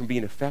keep him from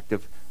being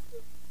effective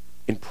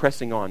in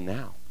pressing on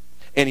now.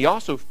 And he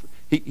also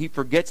he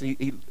forgets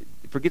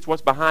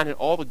what's behind and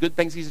all the good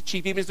things he's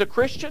achieved even as a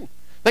Christian.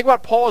 Think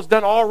about what Paul has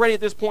done already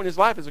at this point in his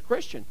life as a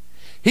Christian.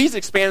 He's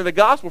expanded the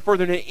gospel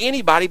further than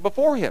anybody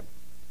before him.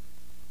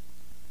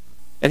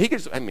 And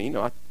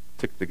I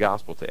took the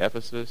gospel to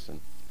Ephesus and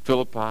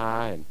Philippi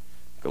and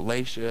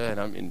Galatia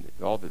and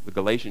all the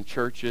Galatian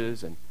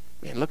churches. And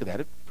man, look at that.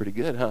 It's pretty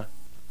good, huh?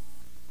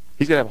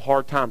 He's going to have a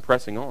hard time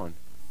pressing on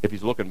if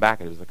he's looking back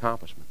at his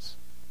accomplishments.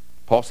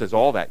 Paul says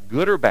all that,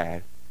 good or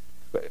bad,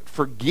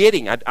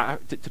 forgetting.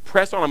 To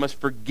press on, I must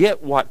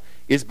forget what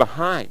is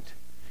behind.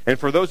 And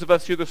for those of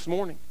us here this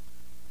morning,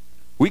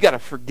 we got to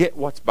forget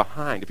what's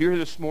behind. If you're here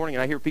this morning,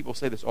 and I hear people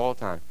say this all the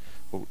time,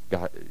 well,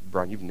 God,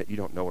 Brian, you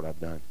don't know what I've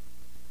done.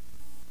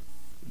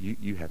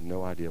 You have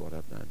no idea what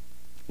I've done.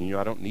 And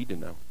I don't need to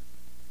know.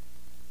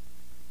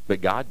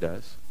 But God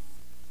does.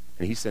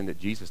 And he said that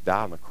Jesus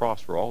died on the cross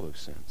for all those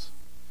sins.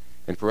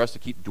 And for us to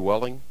keep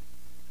dwelling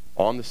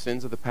on the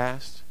sins of the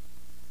past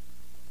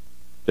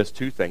does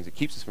two things. It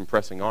keeps us from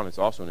pressing on. It's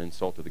also an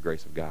insult to the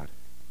grace of God,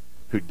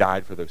 who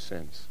died for those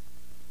sins.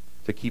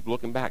 To keep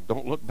looking back.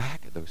 Don't look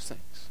back at those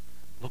things.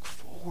 Look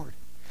forward.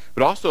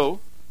 But also,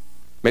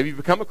 maybe you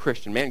become a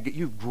Christian. Man,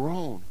 you've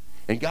grown.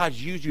 And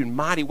God's used you in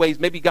mighty ways.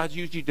 Maybe God's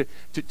used you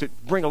to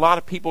bring a lot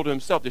of people to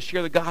himself, to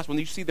share the gospel, and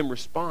you see them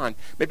respond.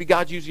 Maybe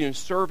God's used you in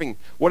serving,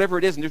 whatever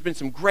it is, and there's been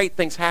some great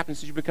things happen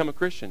since you become a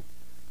Christian.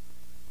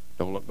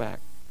 Don't look back.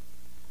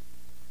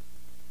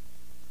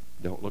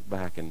 Don't look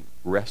back and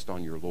rest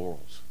on your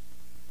laurels,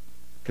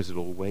 because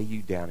it'll weigh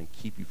you down and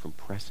keep you from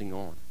pressing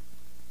on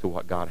to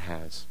what God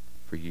has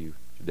for you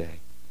today.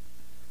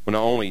 Well,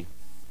 not only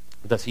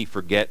does he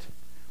forget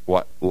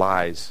what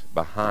lies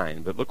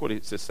behind, but look what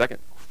it's the second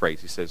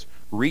phrase. He says,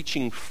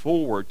 reaching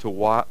forward to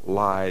what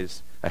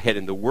lies ahead.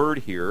 And the word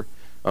here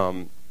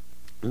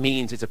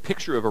means it's a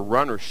picture of a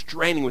runner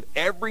straining with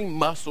every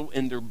muscle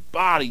in their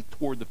body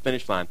toward the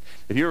finish line.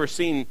 Have you ever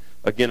seen,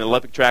 again,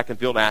 Olympic track and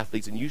field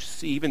athletes, and you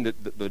see even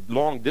the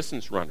long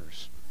distance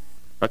runners,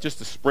 not just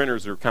the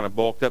sprinters that are kind of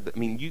bulked up. I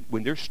mean,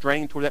 when they're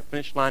straining toward that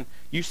finish line,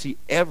 you see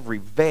every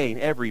vein,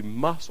 every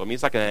muscle. I mean,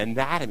 it's like an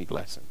anatomy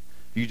lesson.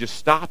 You just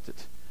stopped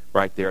it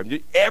right there. I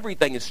mean,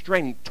 everything is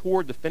straining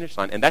toward the finish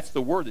line, and that's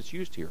the word that's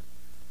used here.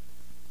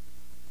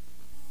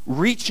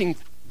 Reaching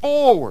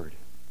forward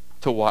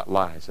to what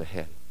lies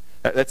ahead.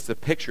 That's the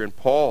picture, and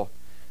Paul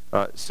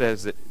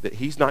says that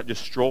he's not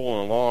just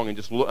strolling along and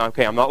just look.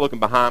 Okay, I'm not looking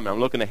behind me. I'm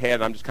looking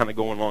ahead. I'm just kind of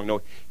going along.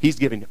 No, he's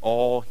giving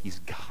all he's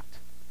got.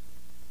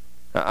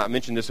 I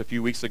mentioned this a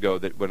few weeks ago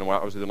that when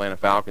I was with the Atlanta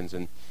Falcons,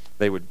 and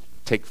they would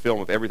take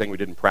film of everything we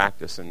did in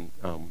practice, and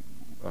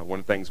one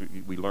of the things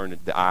we learned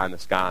that the eye in the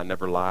sky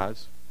never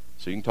lies.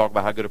 So you can talk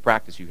about how good a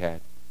practice you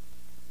had.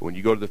 But when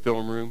you go to the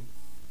film room,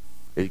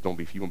 you're going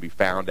to be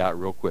found out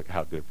real quick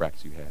how good a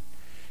practice you had.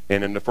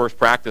 And in the first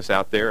practice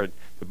out there, and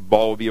the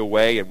ball will be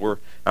away, and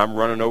I'm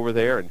running over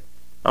there, and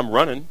I'm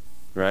running,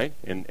 right?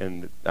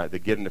 And they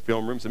get in the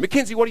film room and say,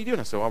 "Mackenzie, what are you doing?"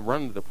 I said, "I'm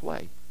running to the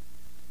play."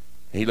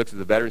 And he looks at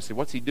the veteran and said,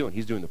 "What's he doing?"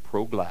 He's doing the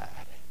pro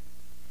glide.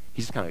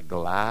 He's just kind of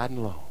gliding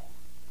along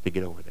to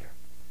get over there.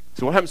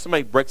 So what happens if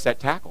somebody breaks that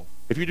tackle?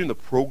 If you're doing the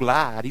pro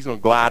glide, he's going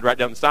to glide right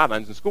down the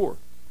sidelines and score.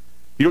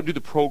 You don't do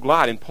the pro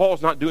glide, and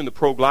Paul's not doing the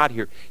pro glide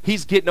here.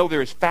 He's getting over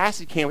there as fast as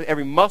he can with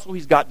every muscle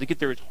he's got to get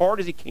there as hard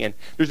as he can.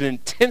 There's an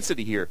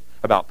intensity here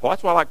about Paul.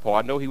 That's why I like Paul.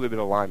 I know he would have been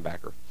a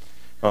linebacker.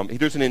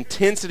 There's an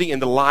intensity in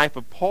the life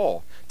of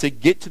Paul to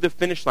get to the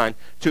finish line,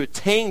 to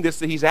attain this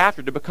that he's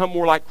after, to become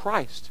more like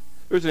Christ.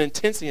 There's an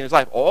intensity in his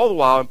life, all the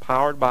while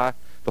empowered by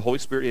the Holy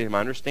Spirit in him. I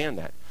understand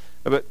that.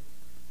 But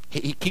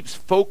he keeps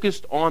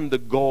focused on the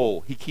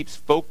goal. He keeps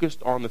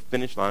focused on the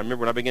finish line. I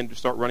remember when I began to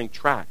start running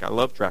track. I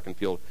love track and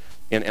field.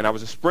 And I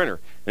was a sprinter.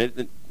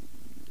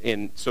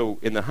 And so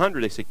in the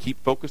 100, they said, keep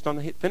focused on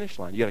the finish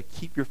line. You got to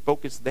keep your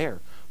focus there,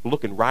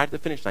 looking right at the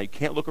finish line. You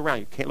can't look around.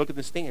 You can't look at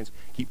the stands.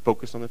 Keep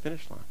focused on the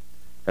finish line.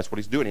 That's what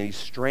he's doing, and he's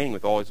straining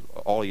with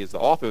all he is. The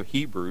author of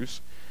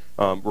Hebrews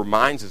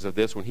reminds us of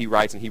this when he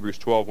writes in Hebrews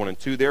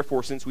 12:1-2,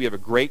 "Therefore, since we have a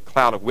great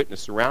cloud of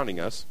witness surrounding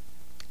us,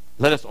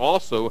 let us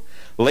also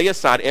lay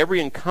aside every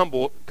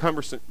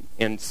encumbrance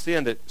and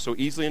sin that so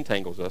easily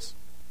entangles us,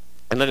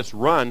 and let us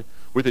run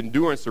with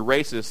endurance the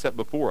race that is set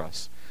before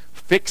us,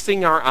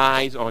 fixing our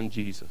eyes on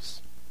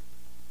Jesus,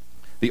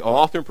 the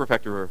author and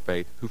perfecter of our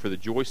faith, who for the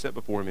joy set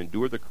before him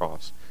endured the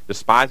cross,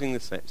 despising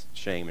the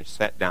shame, and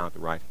sat down at the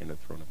right hand of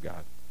the throne of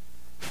God."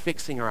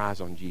 Fixing our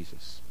eyes on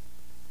Jesus.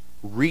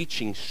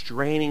 Reaching,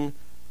 straining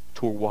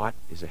toward what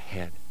is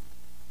ahead.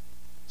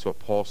 That's what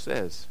Paul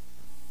says.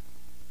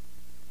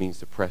 It means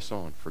to press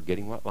on,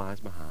 forgetting what lies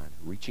behind,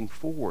 reaching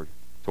forward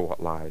to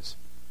what lies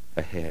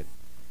ahead.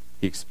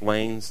 He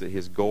explains that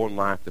his goal in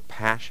life to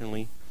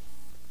passionately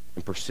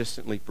and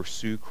persistently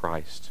pursue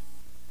Christ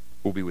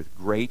will be with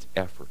great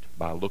effort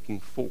by looking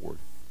forward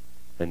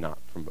and not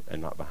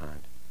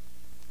behind.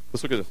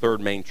 Let's look at the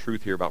third main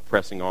truth here about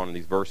pressing on in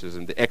these verses,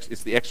 and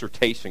it's the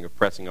exhortation of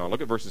pressing on.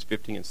 Look at verses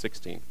 15 and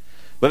 16.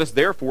 "Let us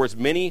therefore, as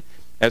many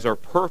as are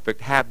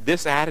perfect, have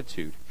this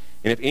attitude.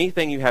 And if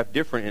anything you have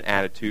different in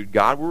attitude,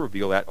 God will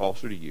reveal that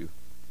also to you."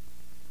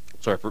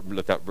 Sorry, I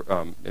left out,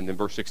 and then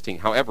verse 16.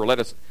 "However, let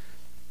us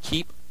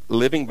keep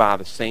living by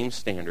the same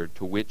standard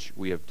to which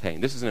we have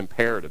attained." This is an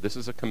imperative. This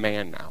is a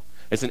command now.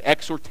 It's an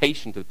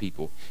exhortation to the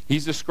people.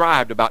 He's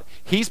described about,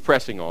 he's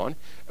pressing on,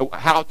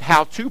 how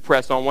to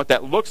press on, what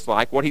that looks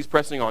like, what he's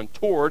pressing on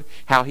toward,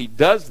 how he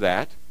does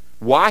that,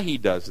 why he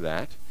does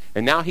that,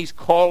 and now he's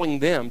calling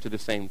them to the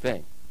same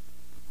thing.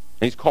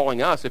 And he's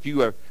calling us, if you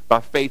have by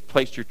faith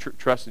placed your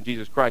trust in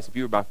Jesus Christ, if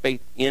you are by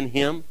faith in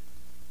him,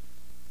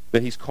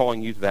 then he's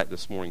calling you to that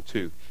this morning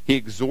too. He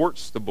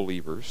exhorts the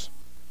believers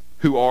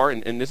who are,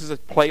 and this is a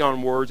play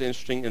on words,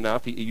 interesting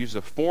enough, he uses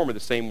a form of the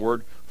same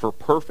word for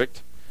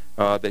perfect,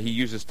 that he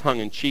uses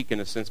tongue-in-cheek in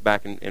a sense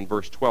back in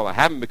verse 12. I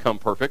haven't become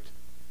perfect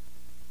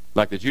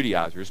like the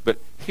Judaizers, but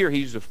here he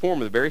uses a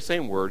form of the very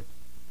same word.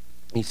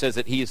 He says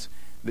that he's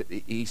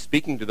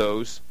speaking to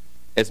those,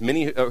 as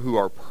many who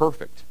are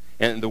perfect.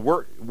 And the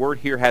word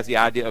here has the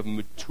idea of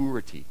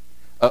maturity,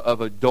 of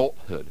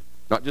adulthood.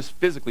 not just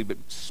physically, but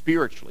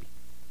spiritually.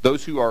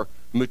 Those who are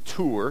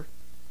mature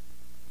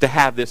to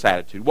have this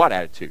attitude. What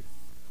attitude?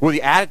 Well,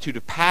 the attitude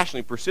of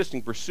passionately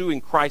persisting,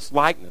 pursuing Christ's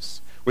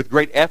likeness with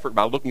great effort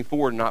by looking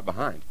forward and not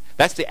behind.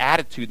 That's the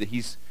attitude that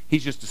he's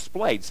just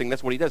displayed, saying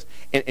that's what he does.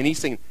 And he's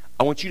saying,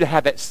 I want you to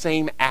have that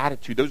same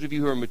attitude. Those of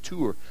you who are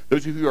mature,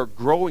 those of you who are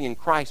growing in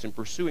Christ and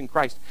pursuing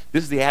Christ,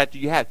 this is the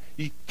attitude you have.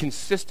 You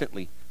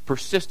consistently,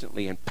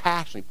 persistently, and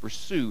passionately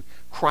pursue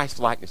Christ's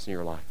likeness in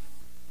your life.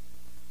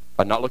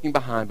 By not looking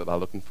behind, but by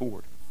looking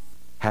forward.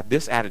 Have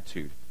this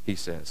attitude, he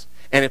says.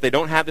 And if they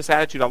don't have this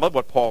attitude, I love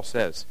what Paul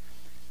says.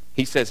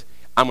 He says,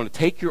 I'm going to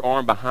take your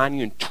arm behind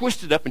you and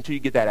twist it up until you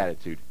get that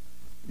attitude.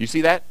 You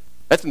see that?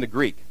 That's in the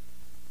Greek.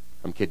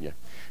 I'm kidding you.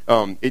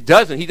 He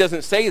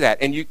doesn't say that.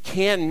 And you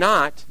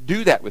cannot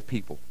do that with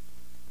people.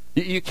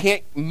 You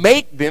can't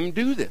make them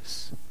do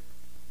this.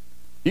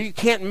 You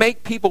can't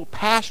make people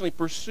passionately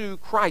pursue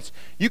Christ.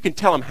 You can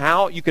tell them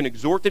how. You can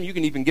exhort them. You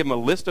can even give them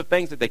a list of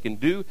things that they can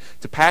do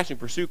to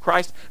passionately pursue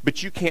Christ.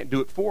 But you can't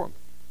do it for them.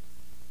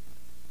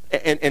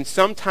 And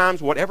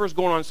sometimes whatever's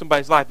going on in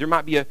somebody's life, there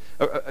might be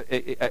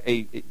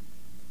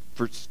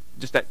for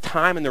just that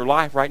time in their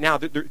life right now,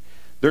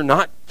 they're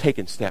not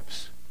taking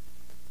steps.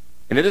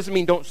 And it doesn't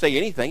mean don't say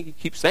anything. You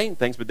keep saying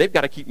things, but they've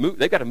got to keep move.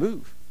 They've got to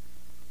move.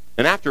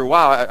 And after a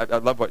while, I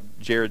love what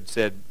Jared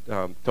said.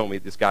 Told me,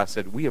 this guy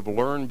said, we have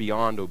learned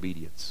beyond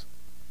obedience.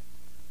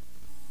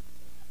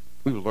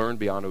 We've learned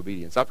beyond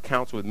obedience. I've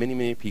counseled with many,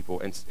 many people,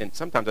 and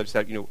sometimes I've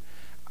said,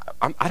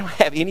 I don't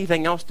have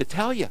anything else to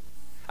tell you.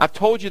 I've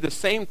told you the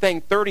same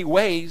thing 30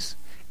 ways,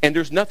 and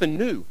there's nothing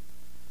new.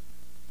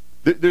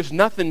 There's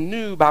nothing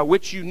new by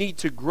which you need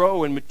to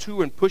grow and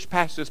mature and push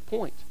past this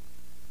point.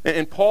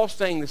 And Paul's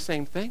saying the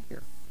same thing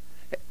here.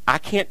 I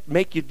can't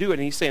make you do it.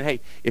 And he's saying, hey,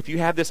 if you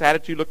have this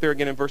attitude, look there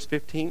again in verse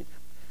 15. He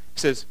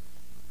says,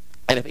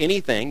 and if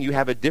anything, you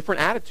have a different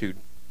attitude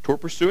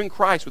toward pursuing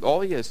Christ with all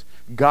he is,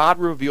 God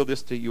will reveal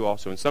this to you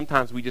also. And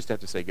sometimes we just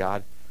have to say,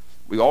 God,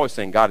 we always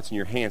saying, God, it's in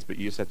your hands, but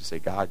you just have to say,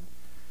 God,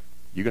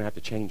 you're going to have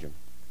to change him.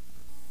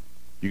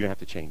 You're going to have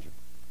to change him.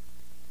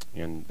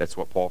 And that's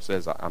what Paul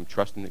says. I'm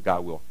trusting that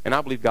God will. And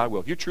I believe God will.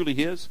 If you're truly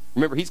his,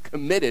 remember, he's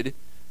committed.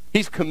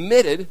 He's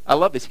committed. I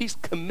love this. He's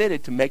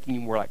committed to making you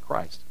more like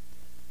Christ.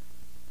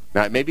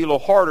 Now, it may be a little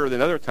harder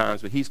than other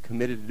times, but he's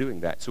committed to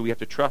doing that. So we have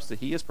to trust that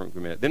he is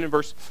committed. Then in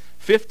verse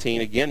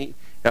 15, again,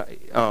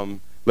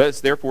 let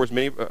us therefore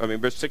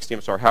verse 16,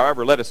 I'm sorry.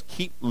 However, let us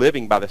keep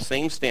living by the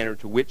same standard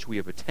to which we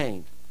have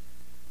attained.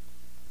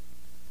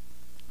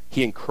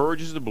 He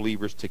encourages the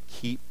believers to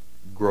keep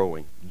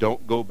growing.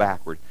 Don't go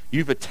backward.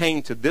 You've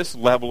attained to this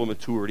level of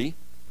maturity.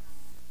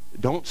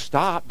 Don't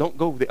stop. Don't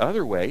go the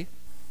other way.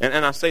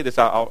 And I say this,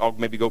 I'll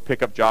maybe go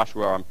pick up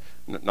Joshua. I'm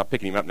not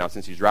picking him up now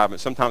since he's driving. But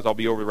sometimes I'll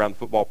be over around the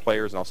football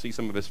players and I'll see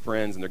some of his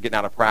friends and they're getting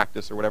out of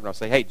practice or whatever. And I'll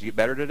say, hey, did you get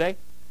better today?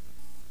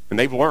 And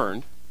they've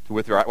learned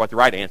what the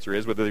right answer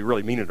is, whether they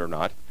really mean it or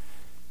not.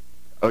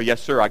 Oh,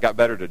 yes, sir, I got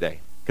better today.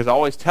 Because I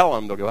always tell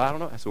them, they'll go, I don't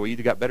know. I said, well, you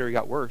either got better or you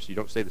got worse. You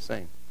don't stay the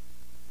same.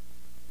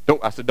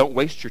 I said, don't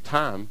waste your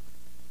time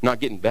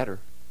not getting better.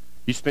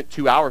 You spent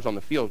 2 hours on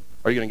the field.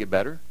 Are you going to get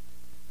better?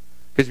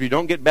 Because if you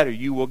don't get better,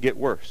 you will get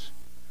worse.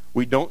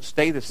 We don't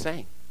stay the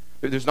same.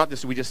 There's not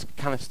this, we just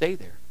kind of stay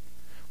there.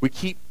 We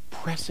keep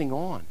pressing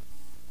on.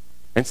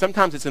 And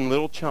sometimes it's in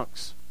little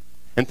chunks.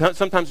 And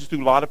sometimes it's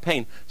through a lot of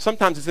pain.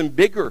 Sometimes it's in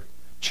bigger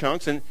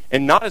chunks and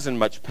not as in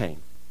much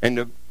pain.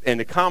 And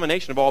the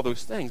combination of all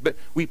those things. But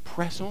we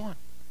press on.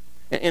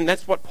 And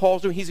that's what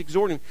Paul's doing. He's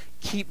exhorting,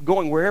 keep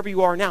going wherever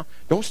you are now.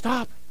 Don't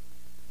stop.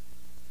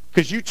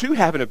 Because you too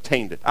haven't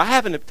obtained it. I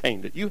haven't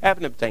obtained it. You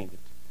haven't obtained it.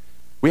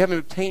 We haven't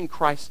obtained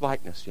Christ's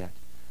likeness yet.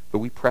 But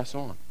we press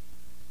on.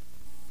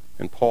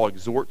 And Paul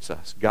exhorts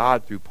us.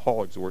 God, through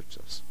Paul, exhorts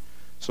us.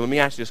 So let me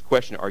ask you this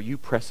question. Are you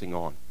pressing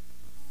on?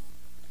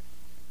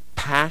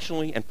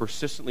 Passionately and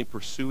persistently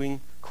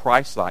pursuing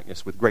Christ's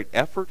likeness with great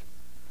effort,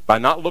 by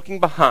not looking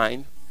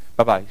behind,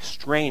 but by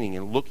straining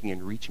and looking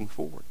and reaching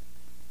forward.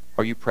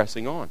 Are you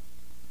pressing on?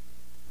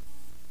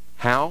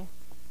 How?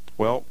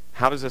 Well,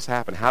 how does this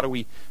happen? How do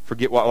we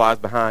forget what lies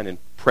behind and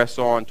press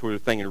on toward the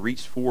thing and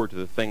reach forward to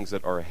the things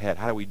that are ahead?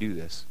 How do we do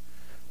this?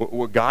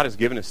 Well, God has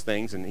given us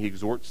things, and he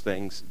exhorts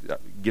things,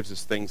 gives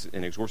us things,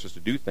 and exhorts us to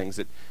do things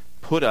that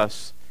put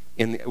us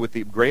with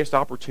the greatest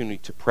opportunity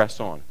to press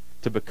on,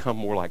 to become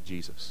more like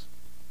Jesus.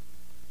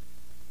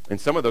 And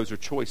some of those are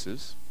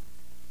choices,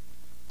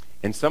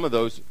 and some of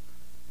those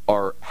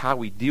are how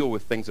we deal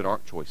with things that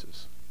aren't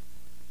choices.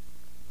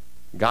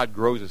 God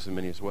grows us in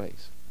many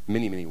ways,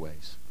 many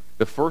ways.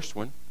 The first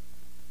one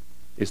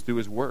is through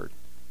his word.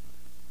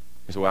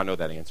 And so I know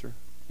that answer,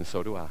 and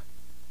so do I.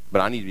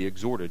 But I need to be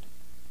exhorted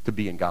to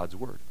be in God's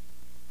word,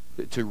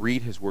 to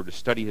read his word, to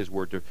study his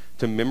word,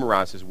 to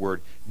memorize his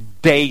word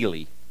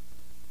daily.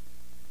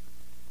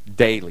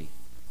 Daily.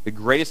 The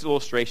greatest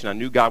illustration, I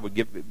knew God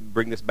would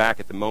bring this back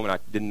at the moment. I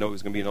didn't know it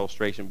was going to be an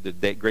illustration,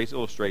 but the greatest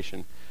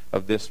illustration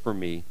of this for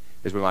me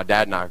is when my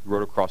dad and I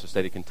rode across the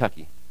state of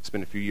Kentucky. It's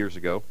been a few years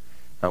ago.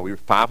 We were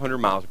 500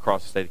 miles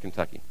across the state of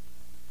Kentucky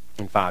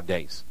in 5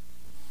 days.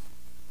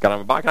 Got on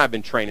my bike, and I've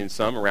been training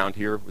some around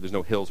here. There's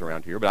no hills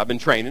around here, but I've been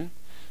training,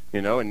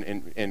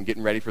 and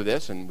getting ready for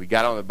this. And we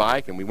got on the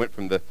bike, and we went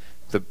from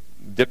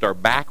dipped our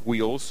back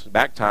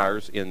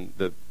tires in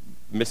the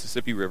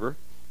Mississippi River,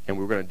 and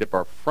we were going to dip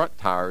our front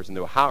tires in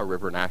the Ohio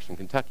River in Ashland,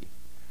 Kentucky,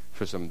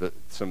 for some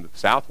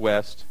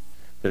southwest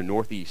to the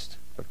northeast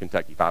of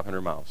Kentucky,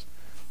 500 miles.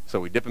 So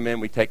we dip them in,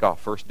 we take off.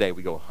 First day,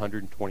 we go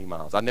 120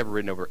 miles. I've never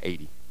ridden over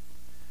 80.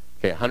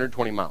 Okay,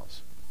 120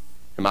 miles.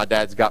 And my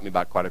dad's got me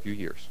by quite a few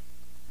years.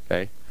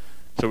 Okay?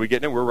 So we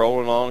get in, we're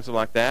rolling along, something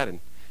like that, and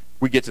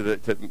we get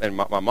and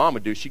my mom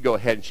would do, she'd go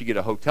ahead and she'd get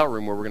a hotel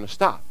room where we're going to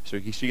stop. So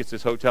she gets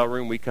this hotel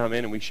room, we come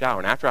in and we shower.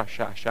 And after I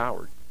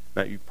showered,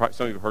 now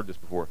some of you have heard this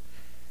before,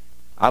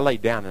 I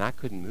laid down and I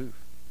couldn't move.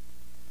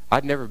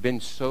 I'd never been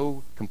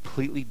so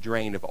completely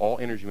drained of all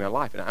energy in my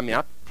life. And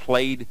I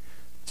played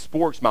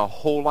sports my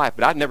whole life,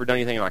 but I'd never done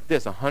anything like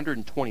this,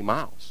 120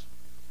 miles.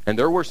 And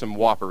there were some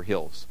whopper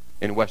hills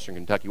in western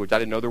Kentucky, which I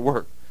didn't know there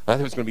were. I thought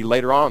it was going to be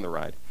later on the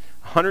ride.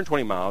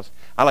 120 miles.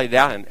 I laid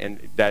down, and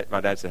my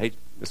dad said, hey,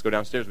 let's go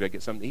downstairs. We got to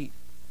get something to eat.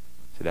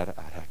 I said, Dad,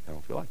 I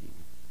don't feel like eating.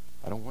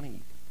 I don't want to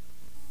eat.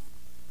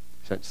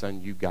 He said,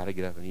 son, you got to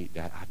get up and eat.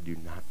 Dad, I do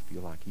not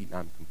feel like eating.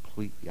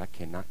 I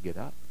cannot get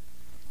up.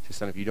 He said,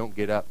 son, if you don't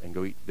get up and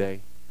go eat today,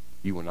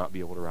 you will not be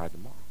able to ride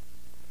tomorrow.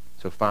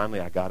 So finally,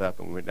 I got up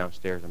and we went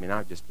downstairs.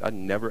 I've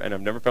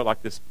never felt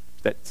like this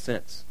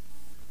since.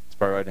 It's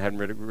probably why I hadn't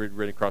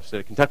ridden across the state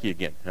of Kentucky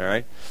again. All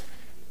right,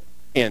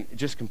 and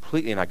just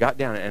completely. And I got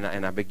down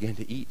and I began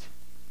to eat.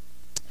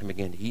 I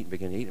began to eat.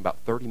 In about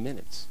 30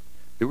 minutes,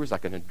 there was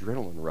like an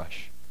adrenaline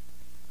rush.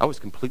 I was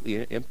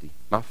completely empty.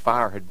 My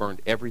fire had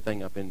burned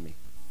everything up in me.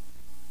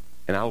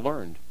 And I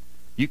learned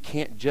you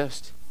can't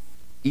just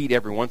eat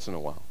every once in a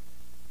while.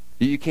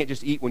 You can't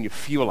just eat when you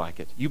feel like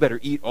it. You better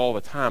eat all the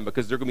time,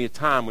 because there's going to be a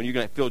time when you're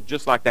going to feel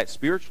just like that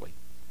spiritually.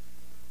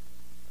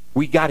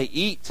 We got to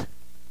eat.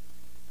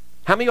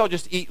 How many of y'all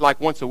just eat like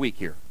once a week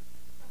here?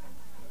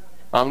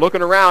 I'm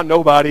looking around,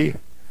 nobody.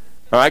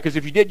 All right, because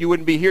if you did, you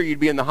wouldn't be here.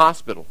 You'd be in the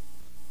hospital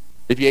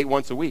if you ate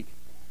once a week.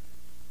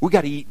 We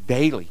got to eat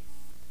daily.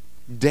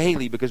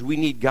 Daily, because we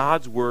need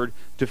God's word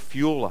to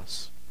fuel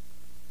us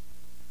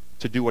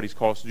to do what he's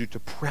called us to do, to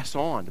press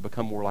on, to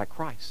become more like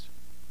Christ.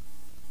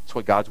 That's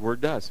what God's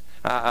word does.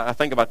 I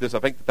think about this. I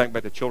think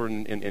about the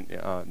children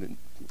the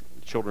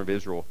children of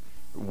Israel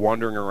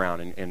wandering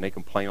around, and they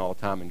complain all the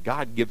time. And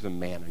God gives them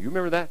manna. You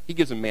remember that? He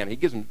gives them manna. He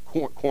gives them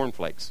corn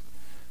flakes.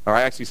 All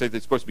right, I actually said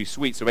it's supposed to be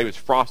sweet, so maybe it's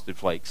frosted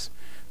flakes.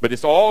 But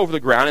it's all over the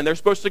ground, and they're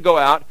supposed to go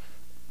out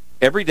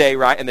every day,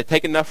 right? And they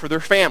take enough for their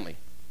family,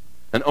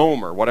 an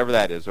omer, whatever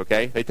that is.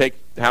 Okay, they take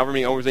however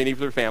many omers they need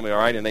for their family. All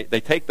right, and they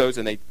take those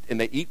and they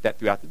eat that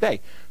throughout the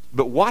day.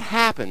 But what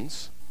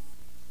happens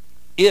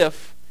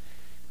if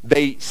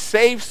they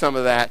save some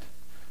of that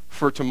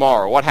for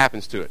tomorrow? What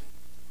happens to it?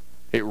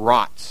 It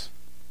rots.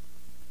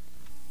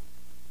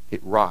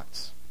 It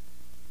rots.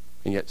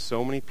 And yet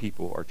so many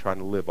people are trying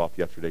to live off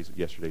yesterday's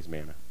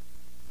manna.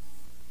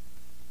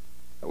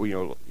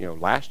 You know,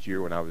 last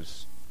year when I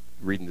was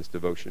reading this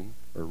devotion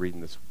or reading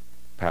this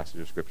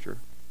passage of Scripture,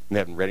 and they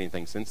haven't read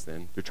anything since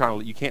then,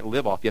 you can't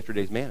live off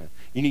yesterday's manna.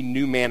 You need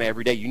new manna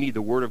every day. You need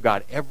the Word of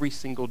God every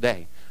single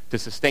day to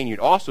sustain you. It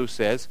also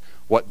says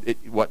what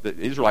the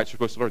Israelites are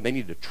supposed to learn. They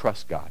need to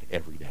trust God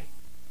every day.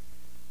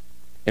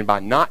 And by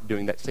not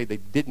doing that, say they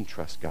didn't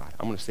trust God.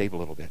 I'm going to save a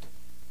little bit.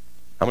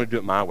 I'm going to do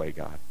it my way,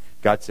 God.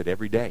 God said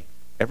every day,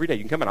 you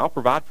can come in, I'll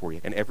provide for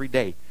you. And every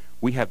day,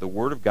 we have the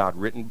Word of God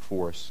written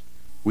before us.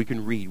 We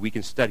can read, we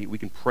can study, we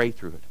can pray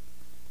through it.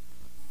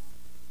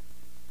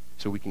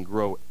 So we can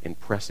grow in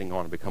pressing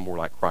on and become more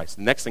like Christ.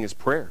 The next thing is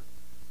prayer.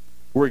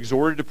 We're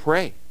exhorted to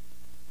pray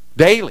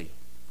daily.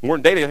 More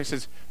than daily, it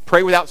says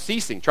pray without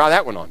ceasing. Try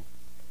that one on.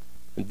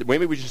 And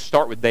maybe we just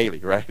start with daily,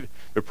 right?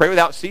 But pray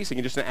without ceasing,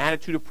 and just an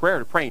attitude of prayer,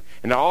 to praying.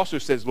 And it also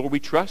says, Lord, we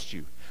trust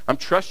you. I'm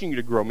trusting you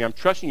to grow me. I'm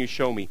trusting you to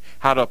show me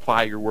how to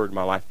apply your word in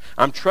my life.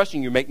 I'm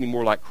trusting you to make me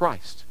more like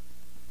Christ.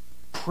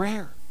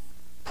 Prayer.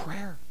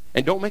 Prayer.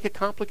 And don't make it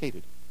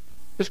complicated.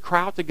 Just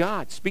cry out to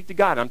God. Speak to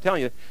God. I'm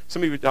telling you,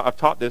 some of you, I've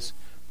taught this,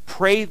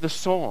 pray the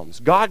Psalms.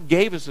 God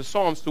gave us the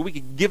Psalms so we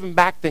could give them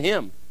back to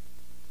him.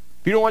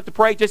 If you don't want to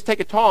pray, just take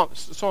a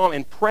psalm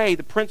and pray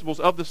the principles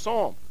of the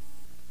psalm.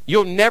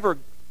 You'll never,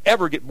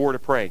 ever get bored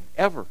of praying.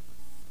 Ever.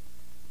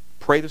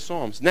 Pray the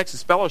Psalms. Next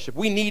is fellowship.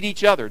 We need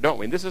each other, don't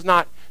we? And this is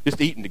not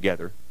just eating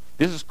together.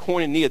 This is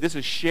koinonia. This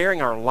is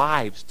sharing our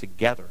lives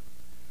together.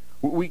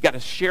 We've got to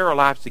share our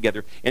lives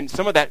together. And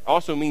some of that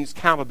also means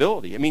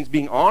accountability. It means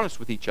being honest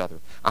with each other.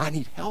 I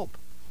need help.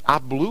 I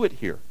blew it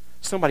here.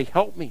 Somebody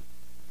help me.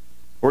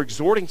 Or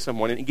exhorting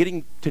someone and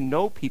getting to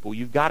know people.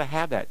 You've got to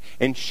have that.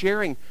 And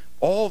sharing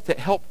all to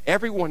help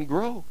everyone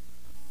grow.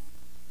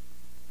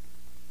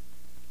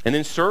 And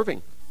then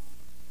serving.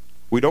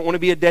 We don't want to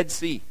be a Dead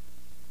Sea.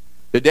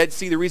 The Dead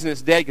Sea, the reason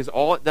it's dead, because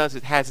all it does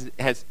is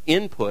has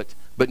input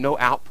but no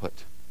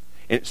output.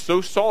 And it's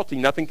so salty,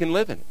 nothing can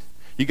live in it.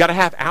 You've got to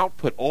have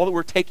output, all that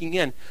we're taking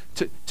in,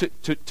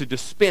 to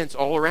dispense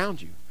all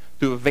around you.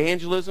 Through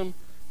evangelism,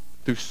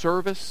 through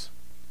service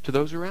to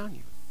those around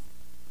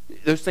you.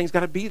 Those things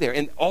got to be there.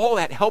 And all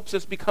that helps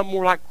us become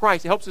more like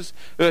Christ. It helps us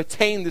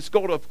attain this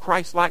goal of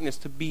Christ-likeness,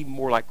 to be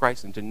more like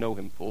Christ and to know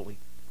him fully.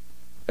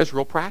 That's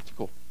real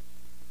practical.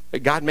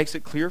 God makes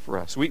it clear for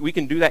us. We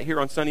can do that here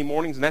on Sunday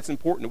mornings, and that's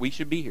important. We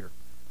should be here.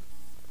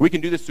 We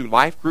can do this through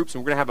life groups,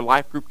 and we're going to have a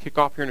life group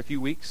kickoff here in a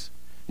few weeks.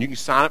 You can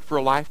sign up for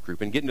a life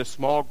group and get in a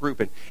small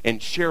group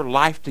and share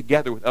life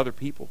together with other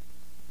people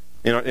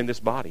in this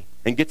body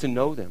and get to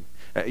know them.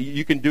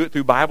 You can do it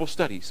through Bible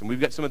studies, and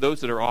we've got some of those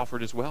that are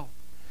offered as well.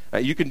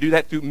 You can do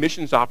that through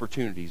missions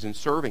opportunities and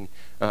serving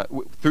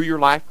through your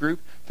life group,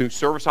 through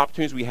service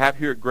opportunities we have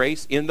here at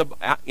Grace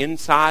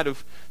inside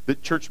of the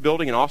church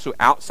building and also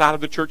outside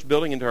of the church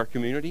building into our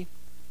community.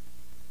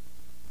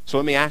 So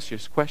let me ask you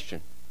this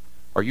question.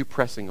 Are you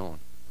pressing on?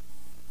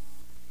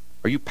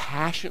 Are you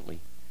passionately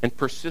and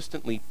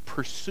persistently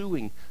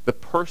pursuing the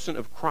person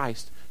of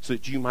Christ so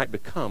that you might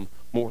become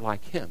more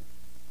like him?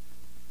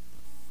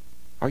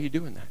 Are you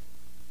doing that?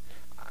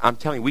 I'm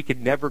telling you, we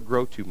could never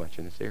grow too much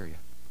in this area.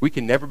 We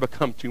can never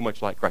become too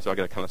much like Christ. So I've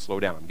got to kind of slow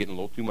down. I'm getting a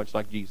little too much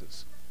like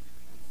Jesus.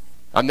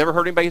 I've never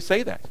heard anybody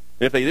say that.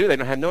 And if they do, they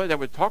don't have no idea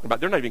what we're talking about.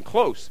 They're not even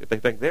close if they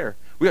think they're.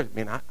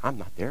 I'm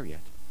not there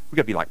yet. We've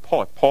got to be like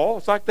Paul. If Paul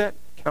is like that,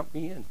 count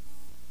me in.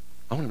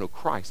 I want to know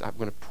Christ. I'm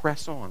going to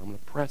press on. I'm going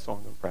to press on.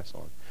 I'm going to press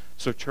on.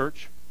 So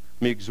church,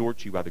 let me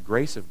exhort you by the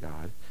grace of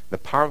God, the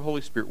power of the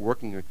Holy Spirit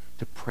working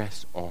to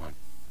press on.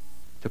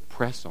 To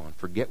press on.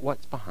 Forget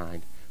what's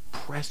behind.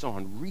 Press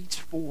on. Reach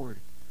forward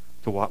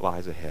to what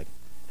lies ahead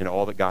and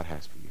all that God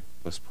has for you.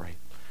 Let's pray.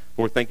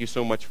 Lord, thank you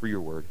so much for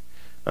your word.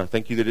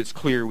 Thank you that it's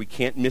clear. We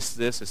can't miss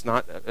this. It's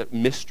not a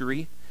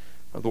mystery.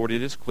 Lord,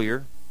 it is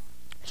clear.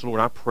 So, Lord,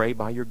 I pray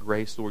by your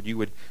grace, Lord, you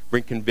would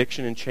bring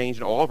conviction and change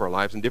in all of our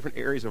lives, in different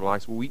areas of our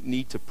lives where we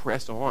need to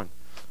press on.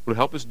 Lord,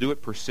 help us do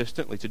it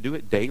persistently, to do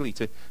it daily,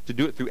 to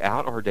do it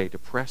throughout our day, to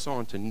press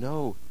on, to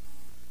know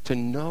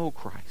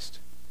Christ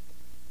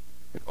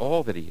and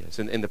all that he is,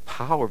 and the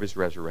power of his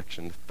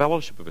resurrection, the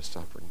fellowship of his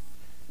suffering.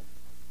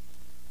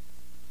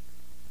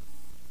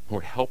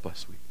 Lord, help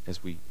us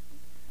as we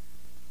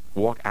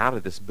walk out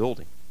of this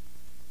building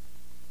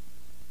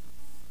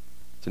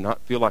to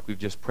not feel like we've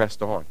just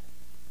pressed on,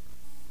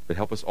 but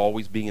help us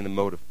always being in the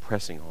mode of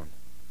pressing on.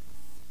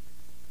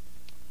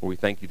 Lord, we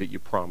thank you that you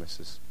promise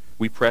us.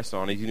 We press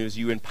on, even as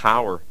you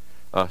empower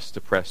us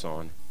to press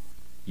on,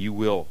 you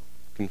will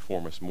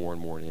conform us more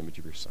and more in the image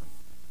of your Son.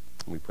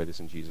 And we pray this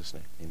in Jesus'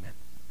 name. Amen.